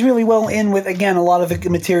that ties really well in with, again, a lot of the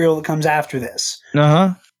material that comes after this.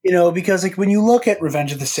 Because like when you look at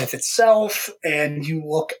Revenge of the Sith itself, and you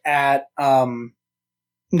look at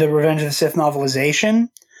the Revenge of the Sith novelization,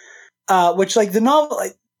 which like the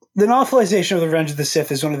novelization of the Revenge of the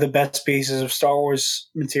Sith is one of the best pieces of Star Wars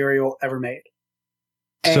material ever made.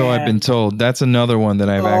 So I've been told. That's another one that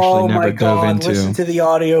I've actually never dove into. Listen to the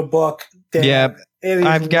audiobook. Yeah,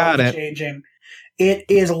 I've got it. It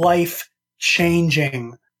is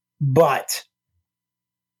life-changing, but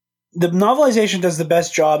the novelization does the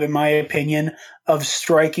best job, in my opinion, of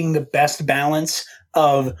striking the best balance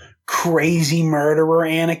of crazy murderer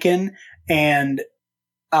Anakin and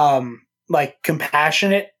like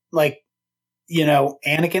compassionate, like,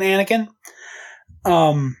 Anakin.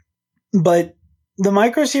 But the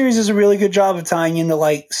micro series does a really good job of tying into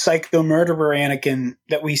like psycho murderer Anakin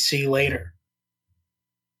that we see later.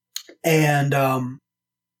 And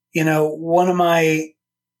one of my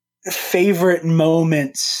favorite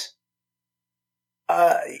moments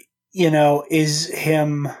is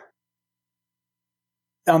him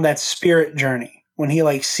on that spirit journey when he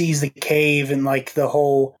like sees the cave and like the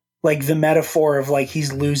whole, like the metaphor of like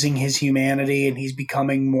he's losing his humanity and he's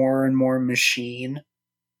becoming more and more machine.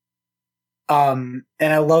 And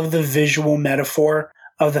I love the visual metaphor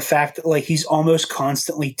of the fact that like he's almost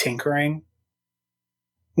constantly tinkering.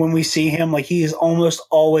 When we see him, like he is almost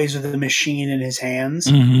always with a machine in his hands.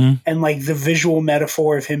 Mm-hmm. And like the visual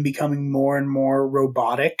metaphor of him becoming more and more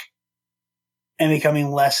robotic and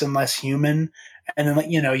becoming less and less human. And then, like,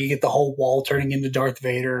 you get the whole wall turning into Darth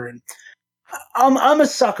Vader. And I'm a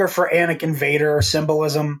sucker for Anakin Vader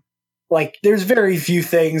symbolism. Like there's very few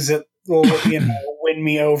things that will win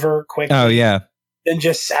me over quickly. Oh yeah. Than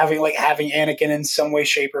just having Anakin in some way,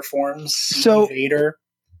 shape, or form. So Vader.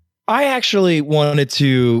 I actually wanted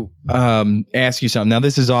to ask you something. Now,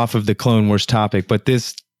 this is off of the Clone Wars topic, but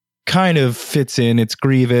this kind of fits in. It's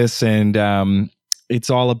Grievous, and it's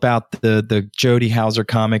all about the Jody Houser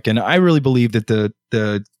comic. And I really believe that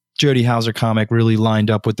the Jody Houser comic really lined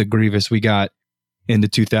up with the Grievous we got in the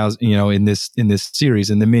 2000, in this series,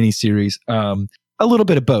 in the mini series. A little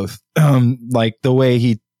bit of both. Like the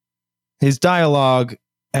way his dialogue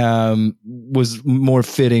was more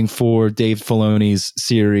fitting for Dave Filoni's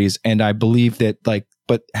series, and I believe that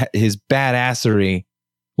but his badassery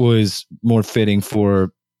was more fitting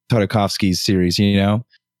for Tartakovsky's series, Yeah.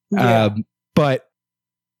 But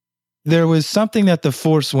there was something that the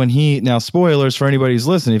Force, now spoilers for anybody who's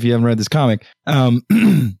listening if you haven't read this comic,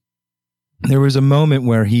 there was a moment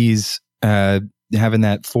where he's having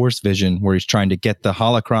that Force vision where he's trying to get the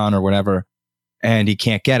holocron or whatever, and he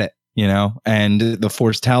can't get it. And the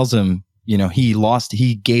Force tells him,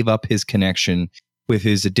 he gave up his connection with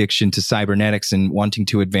his addiction to cybernetics and wanting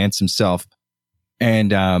to advance himself.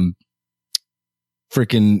 And I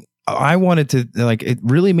wanted to, it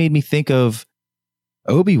really made me think of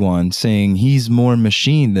Obi-Wan saying he's more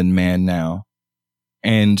machine than man now.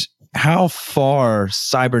 And how far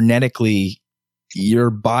cybernetically your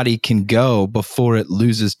body can go before it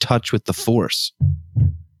loses touch with the Force.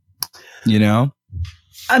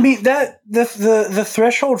 I mean, that the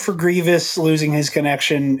threshold for Grievous losing his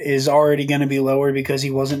connection is already going to be lower because he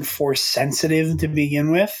wasn't Force sensitive to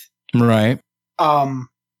begin with. Right.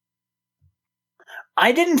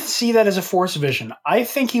 I didn't see that as a Force vision. I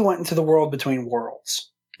think he went into the world between worlds.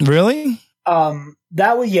 Really?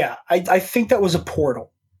 That was, yeah. I think that was a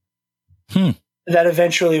portal. That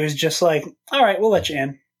eventually was just like, all right, we'll let you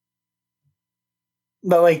in.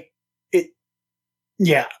 But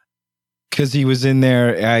yeah. Because he was in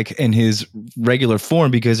there in his regular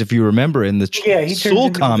form. Because if you remember in the he Soul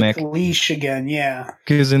comic, the leash again. Yeah.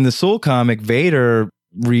 Because in the Soul comic, Vader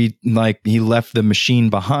he left the machine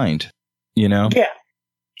behind. Yeah.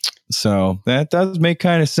 So that does make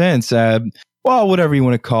kind of sense. well, whatever you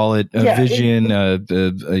want to call it, a Yeah, vision.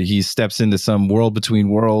 He steps into some world between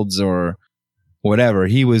worlds or whatever.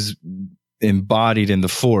 He was embodied in the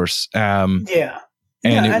Force. And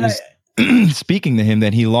it was speaking to him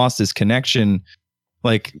that he lost his connection,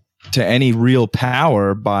 like, to any real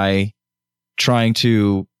power by trying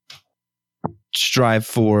to strive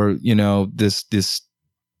for, this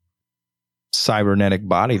cybernetic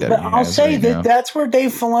body that. But I'll say that's where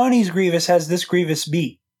Dave Filoni's Grievous has this Grievous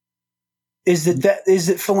beat. Is that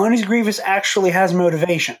Filoni's Grievous actually has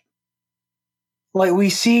motivation? Like, we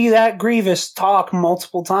see that Grievous talk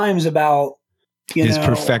multiple times about his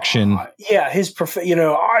perfection.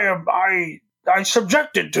 I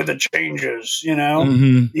subjected to the changes.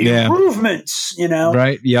 Mm-hmm. The improvements.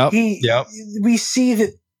 Right. Yep. We see that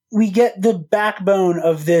we get the backbone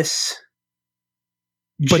of this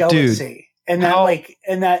jealousy and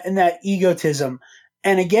that egotism.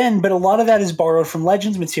 And again, but a lot of that is borrowed from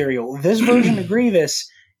Legends material. This version of Grievous,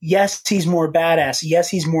 yes, he's more badass. Yes,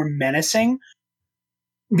 he's more menacing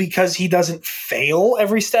because he doesn't fail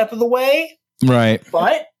every step of the way. Right.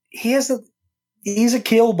 But he's a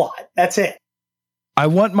kill bot. That's it. I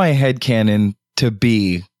want my headcanon to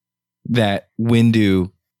be that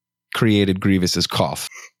Windu created Grievous's cough.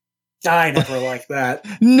 I never liked that.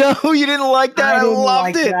 No, you didn't like that. I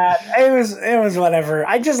loved it. It was whatever.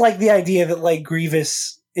 I just like the idea that, like,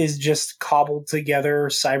 Grievous is just cobbled together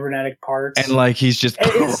cybernetic parts, and, like, he's just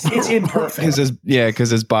it's imperfect. Because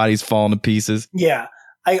his body's falling to pieces. Yeah,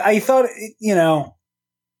 I thought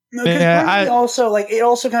also, like, it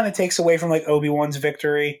also kind of takes away from, like, Obi-Wan's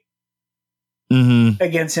victory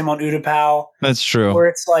against him on Utapau. That's true. Where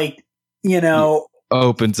it's like,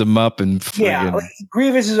 opens him up and like,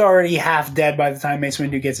 Grievous is already half dead by the time Mace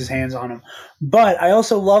Windu gets his hands on him. But I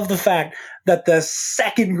also love the fact that the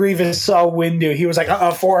second Grievous saw Windu, he was like,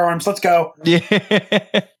 forearms, let's go. Yeah.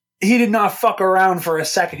 He did not fuck around for a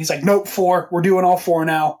second. He's like, nope, 4. We're doing all 4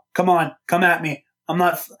 now. Come on, come at me. I'm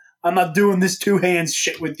not doing this 2 hands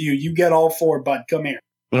shit with you. You get all 4, bud. Come here.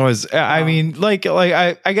 I mean,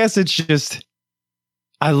 I guess it's just,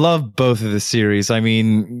 I love both of the series. I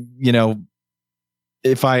mean,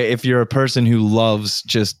 if you're a person who loves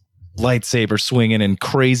just lightsaber swinging and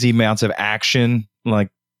crazy amounts of action, like,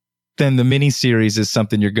 then the miniseries is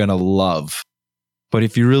something you're gonna love. But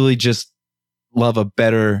if you really just love a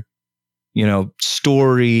better,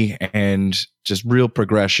 story and just real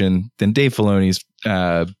progression, then Dave Filoni's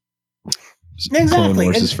Clone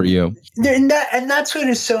Wars is for you. And that's what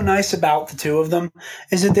is so nice about the two of them,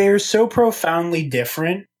 is that they are so profoundly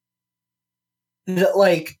different that,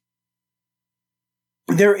 like,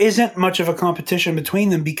 there isn't much of a competition between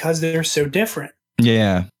them because they're so different.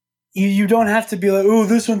 Yeah. You don't have to be like, oh,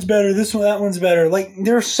 this one's better, that one's better. Like,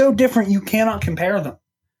 they're so different, you cannot compare them.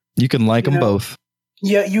 You can like them both.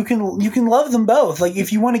 Yeah, you can love them both. Like,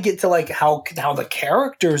 if you want to get to, like, how the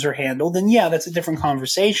characters are handled, then yeah, that's a different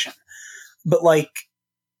conversation. But, like,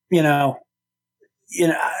 it's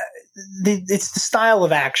the style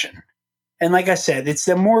of action. And like I said, it's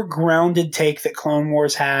the more grounded take that Clone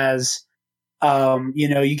Wars has.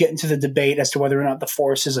 You get into the debate as to whether or not the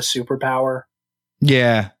Force is a superpower.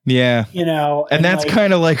 Yeah. And that's, like,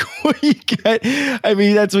 kind of like what you get. I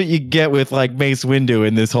mean, that's what you get with, like, Mace Windu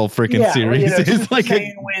in this whole freaking series. It's like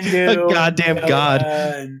a goddamn god.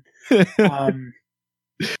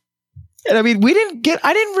 And I mean,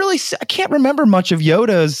 I can't remember much of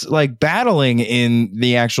Yoda's, like, battling in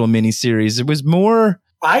the actual miniseries. It was more.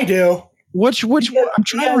 I do. Which one? I'm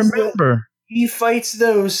trying to remember. He fights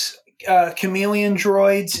those chameleon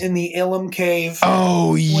droids in the Ilum Cave.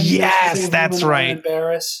 Oh, yes, that's right.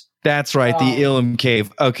 That's right, the Ilum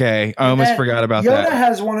Cave. Okay, I almost forgot about that. Yoda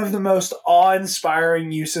has one of the most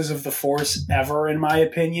awe-inspiring uses of the Force ever, in my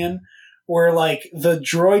opinion, where, like, the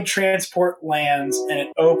droid transport lands and it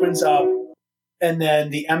opens up, and then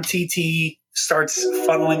the MTT starts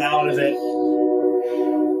funneling out of it.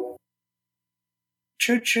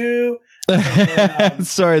 Choo-choo.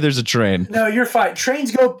 Sorry, there's a train. No, you're fine.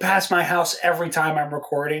 Trains go past my house every time I'm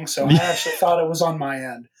recording, so I actually thought it was on my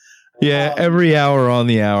end. Yeah, every hour on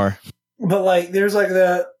the hour. But, like, there's, like,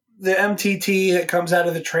 the MTT that comes out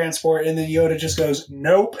of the transport, and then Yoda just goes,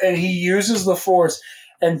 nope, and he uses the Force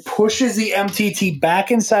and pushes the MTT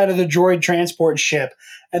back inside of the droid transport ship,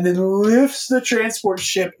 and then lifts the transport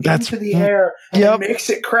ship into the air and makes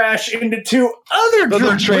it crash into 2 other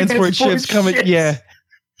transport ships coming.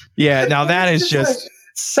 Yeah, now that is just... Like,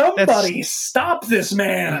 somebody stop this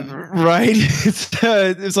man. Right?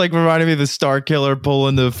 It's like reminding me of the Star Killer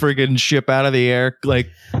pulling the friggin' ship out of the air. Like,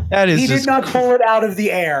 That is He did just not pull it out of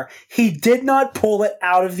the air. He did not pull it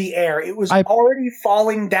out of the air. It was already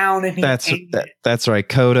falling down, and he aimed it. That's right.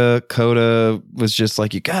 Coda was just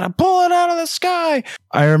like, you gotta pull it out of the sky.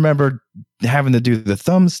 I remember having to do the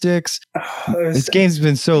thumbsticks. This game's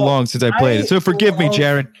been so long since I played it, so forgive me,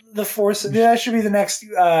 Jared. The Force, that should be the next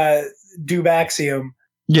Dubaxium.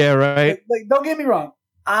 Yeah, right. Like, don't get me wrong.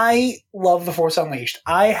 I love The Force Unleashed.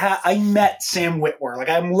 I met Sam Witwer. Like,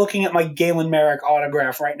 I'm looking at my Galen Merrick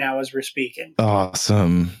autograph right now as we're speaking.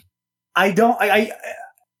 Awesome.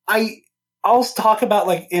 I'll talk about,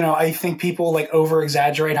 like, you know, I think people like over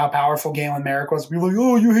exaggerate how powerful Galen Merrick was. Be like,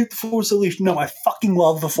 oh, you hate The Force Unleashed. No, I fucking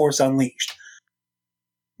love The Force Unleashed.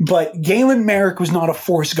 But Galen Merrick was not a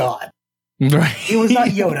Force god. Right. He was not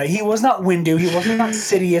Yoda. He was not Windu. He was not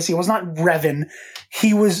Sidious. He was not Revan.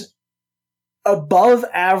 He was above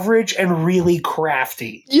average and really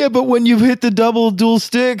crafty. Yeah, but when you hit the double dual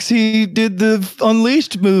sticks, he did the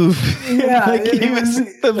Unleashed move. Yeah, like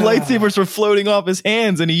the lightsabers were floating off his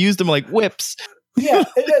hands, and he used them like whips. Yeah,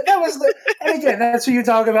 that was and again, that's what you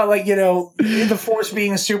talk about, like, you know, the Force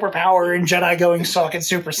being a superpower and Jedi going fucking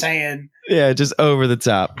Super Saiyan. Yeah, just over the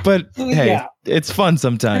top. But hey, it's fun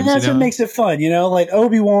sometimes. And that's what makes it fun, you know, like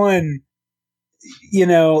Obi-Wan. You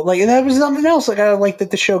know, like, and that was something else. Like, I like that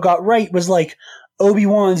the show got right was like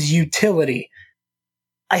Obi-Wan's utility.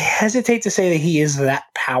 I hesitate to say that he is that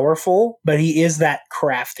powerful, but he is that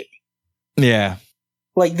crafty. Yeah.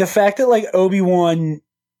 Like, the fact that, like, Obi-Wan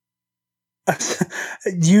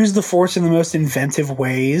used the Force in the most inventive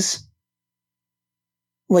ways.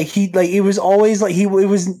 Like, it was always like, it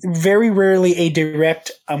was very rarely a direct,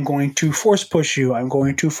 I'm going to Force push you, I'm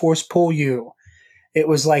going to Force pull you. It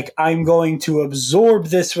was like, I'm going to absorb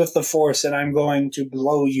this with the Force and I'm going to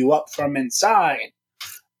blow you up from inside.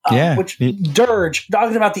 Which Dirge,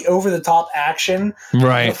 talking about the over-the-top action.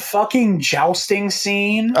 Right. The fucking jousting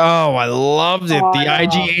scene. Oh, I loved it. The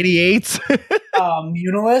IG-88s.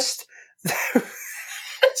 Munilist.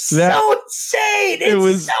 So insane. It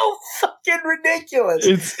was so fucking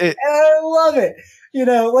ridiculous. And I love it. You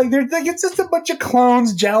know, like, it's just a bunch of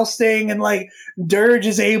clones jousting, and, like, Dirge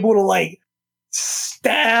is able to, like,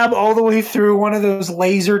 stab all the way through one of those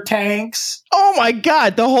laser tanks. Oh my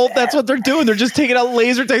god, that's what they're doing. They're just taking out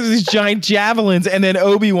laser tanks with these giant javelins, and then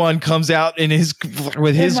Obi-Wan comes out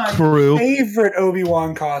with his crew. Favorite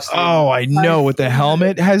Obi-Wan costume. Oh, I know, with the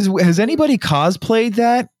helmet. Has anybody cosplayed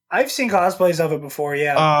that? I've seen cosplays of it before,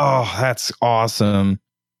 yeah. Oh, that's awesome.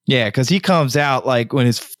 Yeah, because he comes out like when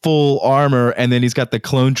his full armor, and then he's got the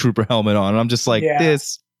clone trooper helmet on. And I'm just like,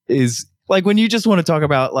 this is like, when you just want to talk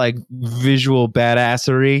about like visual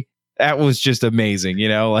badassery, that was just amazing, you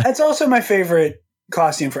know? Like, that's also my favorite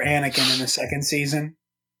costume for Anakin in the second season.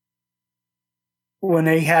 When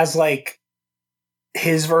he has like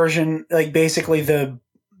his version, like basically the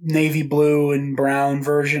navy blue and brown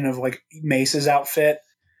version of like Mace's outfit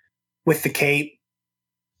with the cape.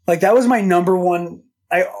 Like, that was my number one.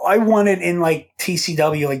 I wanted in like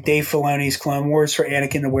TCW, like Dave Filoni's Clone Wars, for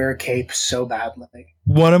Anakin to wear a cape so badly.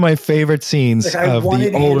 One of my favorite scenes like, I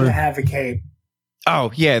wanted him to have a cape.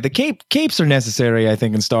 Oh yeah, the capes are necessary, I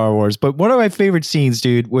think, in Star Wars. But one of my favorite scenes,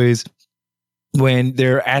 dude, was when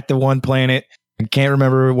they're at the one planet. I can't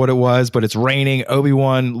remember what it was, but it's raining.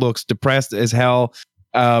 Obi-Wan looks depressed as hell.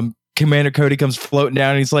 Commander Cody comes floating down,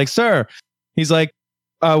 and he's like, "Sir," he's like,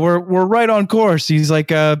 we're right on course. He's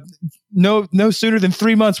like, no sooner than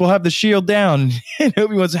 3 months we'll have the shield down. And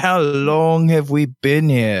Obi-Wan's, how long have we been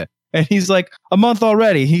here? And he's like, a month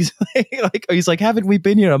already. He's like, haven't we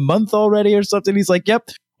been here a month already or something? He's like, yep,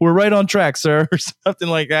 we're right on track, sir, or something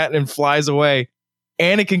like that, and flies away.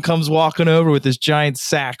 Anakin comes walking over with this giant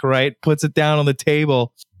sack, right? Puts it down on the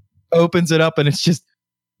table, opens it up, and it's just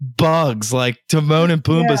bugs, like Timon and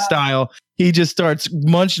Pumbaa style. He just starts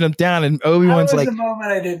munching them down, and Obi-Wan's like, the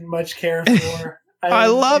moment I didn't much care for. I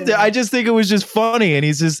loved it. I just think it was just funny. And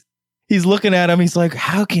he's looking at him. He's like,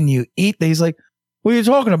 how can you eat that? He's like, what are you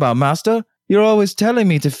talking about, master? You're always telling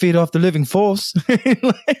me to feed off the living Force.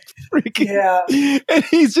 Like, freaking, yeah. And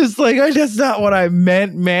he's just like, that's not what I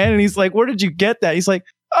meant, man. And he's like, where did you get that? He's like,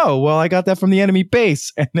 oh, well, I got that from the enemy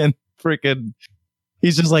base. And then freaking,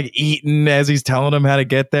 he's just like eating as he's telling him how to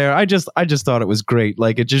get there. I just thought it was great.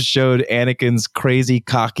 Like, it just showed Anakin's crazy,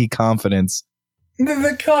 cocky confidence.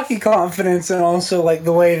 The cocky confidence, and also like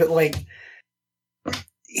the way that like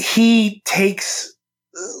he takes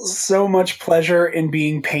so much pleasure in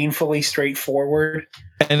being painfully straightforward,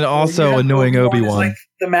 and also annoying Obi-Wan, like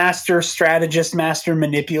the master strategist, master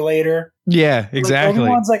manipulator. Yeah, exactly. Like,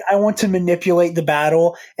 Obi-Wan's like, I want to manipulate the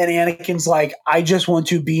battle, and Anakin's like, I just want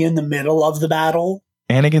to be in the middle of the battle.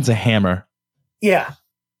 Anakin's a hammer. Yeah.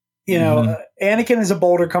 You know, Anakin is a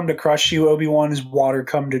boulder come to crush you. Obi-Wan is water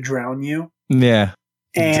come to drown you. Yeah,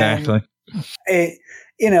 and exactly.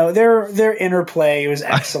 Their interplay was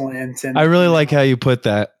excellent. And I really like how you put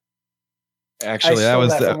that. Actually,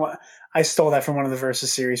 I stole that from one of the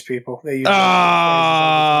Versus series people. They used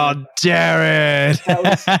Jared!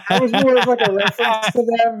 That was more of like a reference to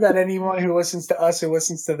them that anyone who listens to us, who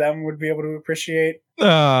listens to them, would be able to appreciate.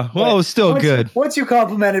 Well, it was still good. Once you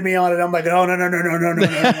complimented me on it, I'm like, oh, no.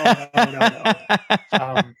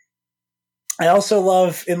 I also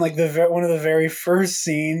love in like one of the very first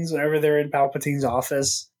scenes whenever they're in Palpatine's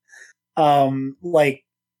office, you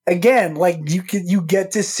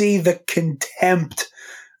get to see the contempt,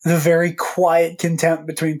 the very quiet contempt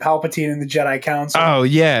between Palpatine and the Jedi Council. Oh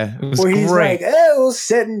yeah, it was where he's great. like,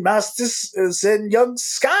 send young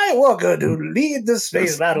Skywalker to lead the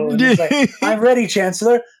space battle. And he's like, I'm ready,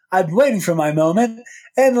 Chancellor. I'm waiting for my moment.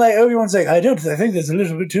 And like Obi-Wan's like, I think there's a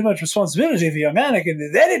little bit too much responsibility for young Anakin.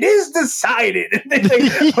 And then it is decided. And they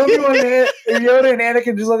like, Obi-Wan and Yoda and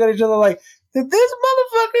Anakin just look at each other like, did this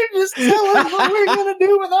motherfucker just tell us what we're gonna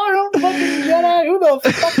do with our own fucking Jedi? Who the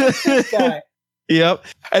fuck is this guy? Yep.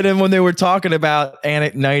 And then when they were talking about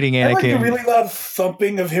knighting Anakin, like the really loud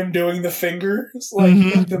thumping of him doing the fingers, like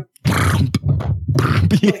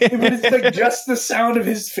it's like just the sound of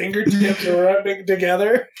his fingertips rubbing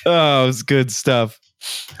together. Oh, it was good stuff.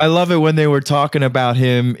 I love it when they were talking about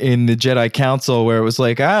him in the Jedi Council, where it was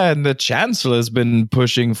like, and the Chancellor's been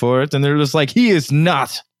pushing for it, and they're just like, he is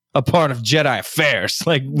not a part of Jedi affairs.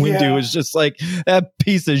 Like Windu was just like, that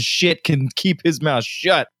piece of shit can keep his mouth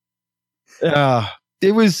shut.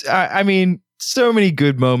 It was, I mean, so many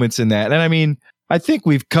good moments in that. And I mean, I think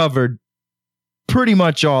we've covered pretty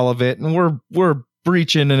much all of it, and we're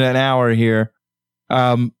breaching in an hour here.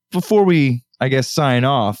 Before we, I guess, sign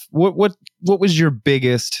off, what was your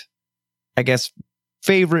biggest, I guess,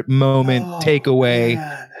 favorite moment,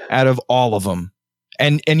 takeaway out of all of them?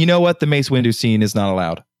 And you know what? The Mace Windu scene is not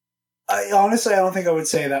allowed. Honestly, I don't think I would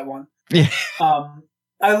say that one. Yeah.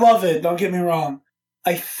 I love it. Don't get me wrong.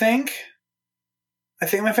 I think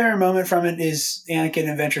my favorite moment from it is Anakin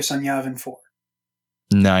and Ventress on Yavin 4.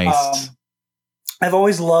 Nice. I've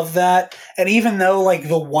always loved that. And even though like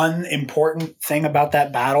the one important thing about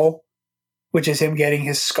that battle, which is him getting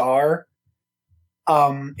his scar,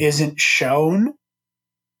 isn't shown,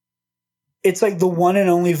 it's like the one and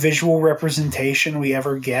only visual representation we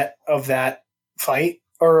ever get of that fight,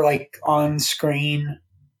 or like on screen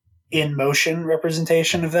in motion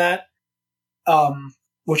representation of that,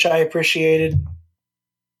 which I appreciated.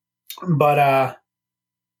 But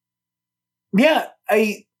yeah,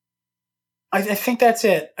 I think that's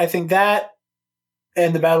it. I think that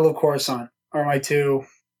and the Battle of Coruscant are my two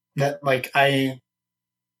that like I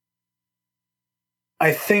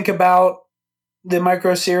think about the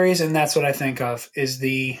micro series, and that's what I think of is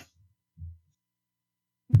Ventress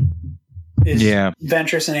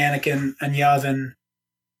and Anakin and Yavin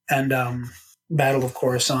and Battle of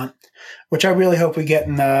Coruscant, which I really hope we get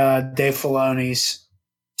in Dave Filoni's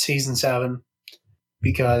season 7,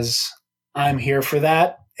 because I'm here for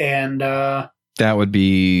that. And that would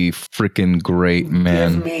be freaking great,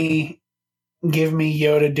 man. Give me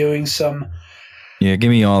Yoda doing some. Yeah, give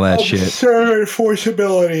me all that shit. Absurd force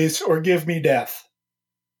abilities, or give me death.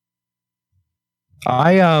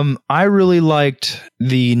 I really liked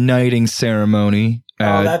the knighting ceremony.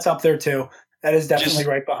 That's up there too. That is definitely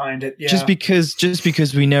right behind it. Yeah. Just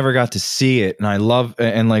because we never got to see it, and I love,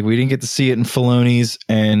 and like we didn't get to see it in Filoni's,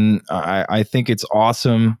 and I think it's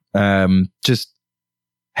awesome. Just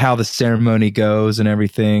how the ceremony goes and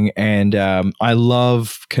everything, and I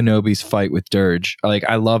love Kenobi's fight with Dirge. Like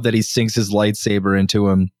I love that he sinks his lightsaber into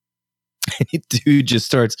him, and dude just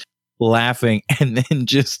starts laughing and then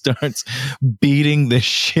just starts beating the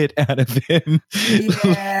shit out of him.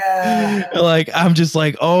 Yeah. Like I'm just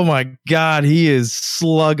like, oh my god, he is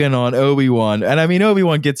slugging on Obi-Wan. And I mean,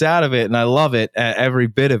 Obi-Wan gets out of it, and I love it, every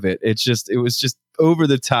bit of it. It was just over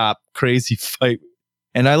the top crazy fight.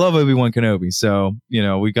 And I love Obi-Wan Kenobi, so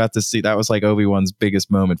we got to see, that was like Obi-Wan's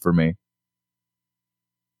biggest moment for me.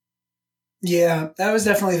 Yeah, that was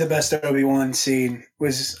definitely the best Obi-Wan scene.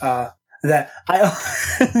 Was that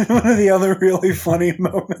one of the other really funny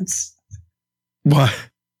moments? What?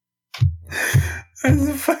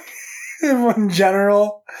 Everyone in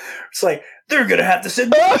general, it's like they're gonna have to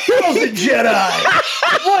send 1,000 Jedi.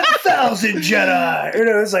 1,000 Jedi.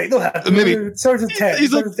 It's like they'll have to. Maybe it starts with 10. He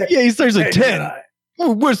starts with 10.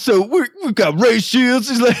 We've got ray shields.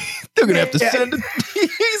 He's like, they're gonna have to send it.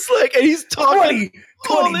 He's like, and he's talking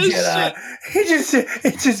 20 Jedi.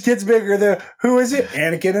 It just gets bigger. Who is it?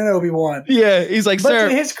 Anakin and Obi-Wan. Yeah, he's like, but sir.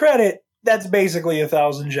 To his credit, That's basically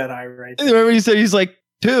 1,000 Jedi right there. Remember he said he's like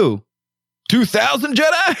 2,000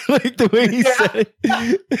 Jedi? Like the way he said it.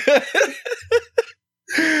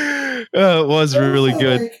 It was really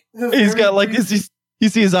good. Like, He's got like this. You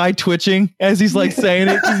see his eye twitching as he's like saying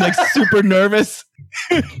it. He's like super nervous.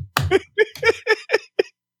 I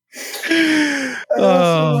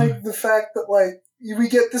also like the fact that like we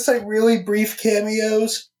get this like really brief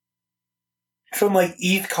cameos from like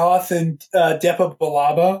Eth Koth and Depa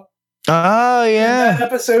Billaba. Oh yeah, in that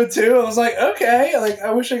episode too. I was like, okay, like I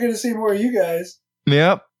wish I could have seen more of you guys.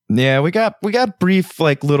 Yep, yeah, we got brief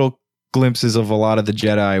like little glimpses of a lot of the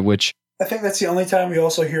Jedi, which I think that's the only time we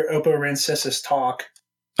also hear Oppo Rancisis talk.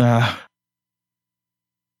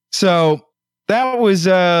 So that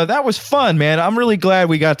was fun, man. I'm really glad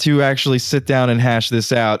we got to actually sit down and hash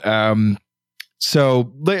this out.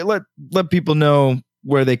 So let people know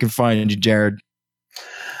where they can find you, Jared.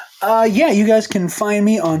 Yeah, you guys can find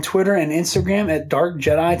me on Twitter and Instagram at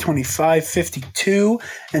DarkJedi2552,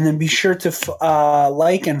 and then be sure to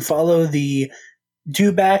like and follow the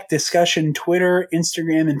Dewback Discussion Twitter,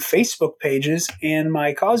 Instagram, and Facebook pages, and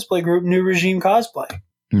my cosplay group, New Regime Cosplay.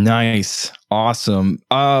 Nice. Awesome.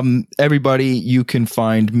 Everybody, you can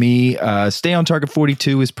find me. Stay on Target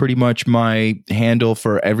 42 is pretty much my handle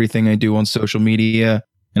for everything I do on social media.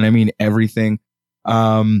 And I mean everything.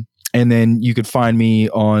 And then you could find me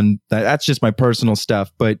on that's just my personal stuff,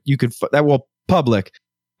 but you could public.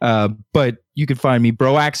 But you can find me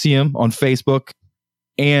Broaxium on Facebook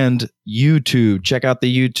and YouTube. Check out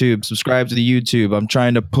the YouTube, subscribe to the YouTube. I'm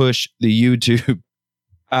trying to push the YouTube.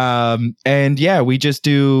 And yeah, we just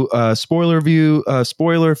do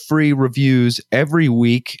spoiler-free reviews every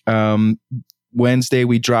week. Wednesday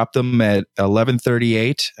we drop them at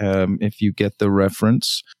 11:38, if you get the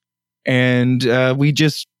reference. And we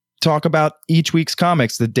just talk about each week's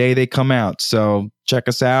comics the day they come out. So check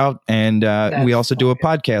us out. And we also do a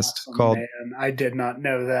podcast called... Man. I did not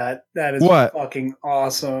know that. That is fucking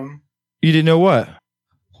awesome. You didn't know what?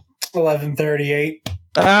 11:38.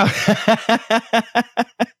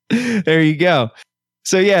 There you go.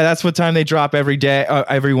 So yeah, that's what time they drop every day,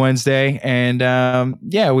 every Wednesday. And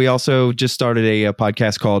yeah, we also just started a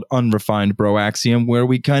podcast called Unrefined Broaxium, where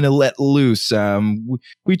we kind of let loose.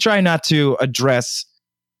 We try not to address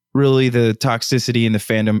really the toxicity in the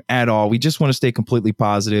fandom at all. We just want to stay completely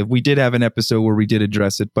positive. We did have an episode where we did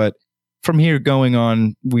address it, but from here going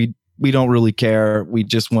on, we don't really care. We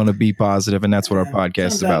just want to be positive, and that's what our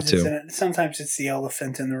podcast is about too. Sometimes it's the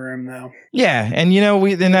elephant in the room, though. Yeah, and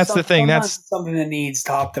that's the thing. That's something that needs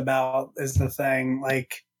talked about. Is the thing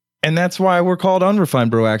and that's why we're called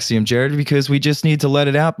Unrefined Broaxium, Jared, because we just need to let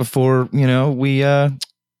it out before we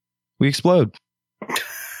explode.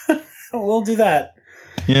 We'll do that.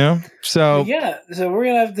 So so we're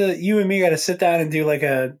gonna have you and me got to sit down and do like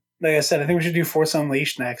I said, I think we should do Force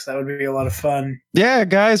Unleashed next. That would be a lot of fun. Yeah,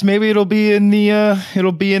 guys, maybe it'll be in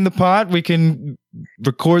the pot. We can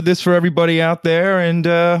record this for everybody out there, and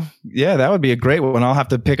yeah, that would be a great one. I'll have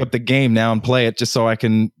to pick up the game now and play it just so I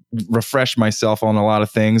can refresh myself on a lot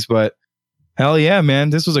of things. But hell yeah,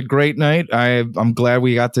 man, this was a great night. I'm glad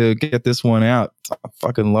we got to get this one out. I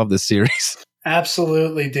fucking love this series.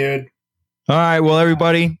 Absolutely, dude. All right, well,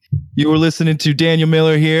 everybody, you were listening to Daniel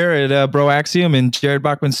Miller here at Broaxium and Jared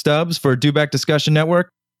Bachman Stubbs for Dewback Discussion Network.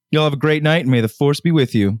 Y'all have a great night, and may the Force be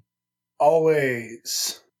with you.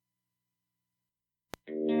 Always.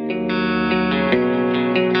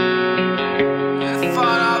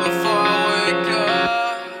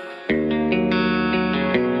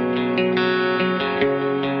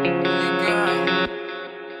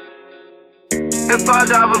 If I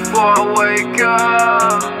die before I wake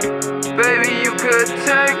up, baby, you could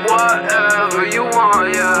take whatever you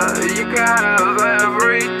want, yeah. You can have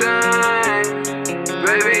everything,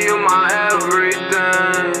 baby, you're my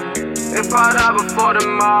everything. If I die before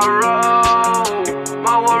tomorrow,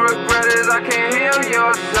 my one regret is I can't heal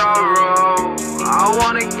your sorrow. I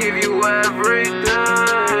wanna give you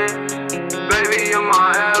everything, baby, you're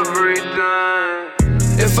my everything.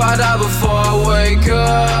 If I die before I wake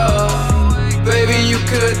up, baby, you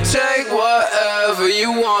could take whatever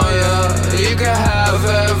you want, yeah. You can have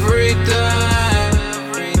everything,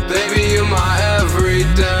 baby, you're my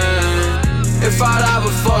everything. If I die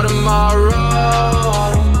before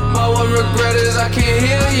tomorrow, my one regret is I can't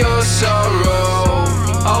heal your sorrow.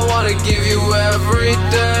 I wanna give you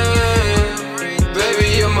everything,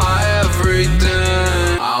 baby, you're my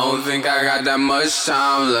everything. I don't think I got that much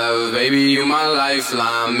time left, baby, you my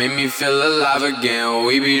lifeline. Make me feel alive again.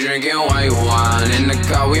 We be drinking white wine, in the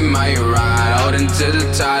car we might ride. Oh out into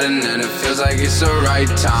the tide, and then it feels like it's the right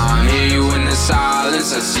time. Hear you in the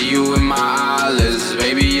silence, I see you in my eyelids.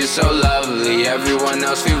 Baby, you're so lovely, everyone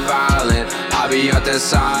else feel violent. I'll be out there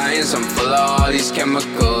science, I'm full of all these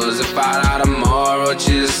chemicals. If I die tomorrow,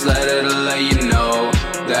 just let you know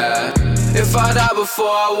that if I die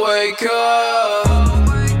before I wake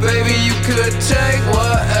up, baby, you could take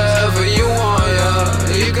whatever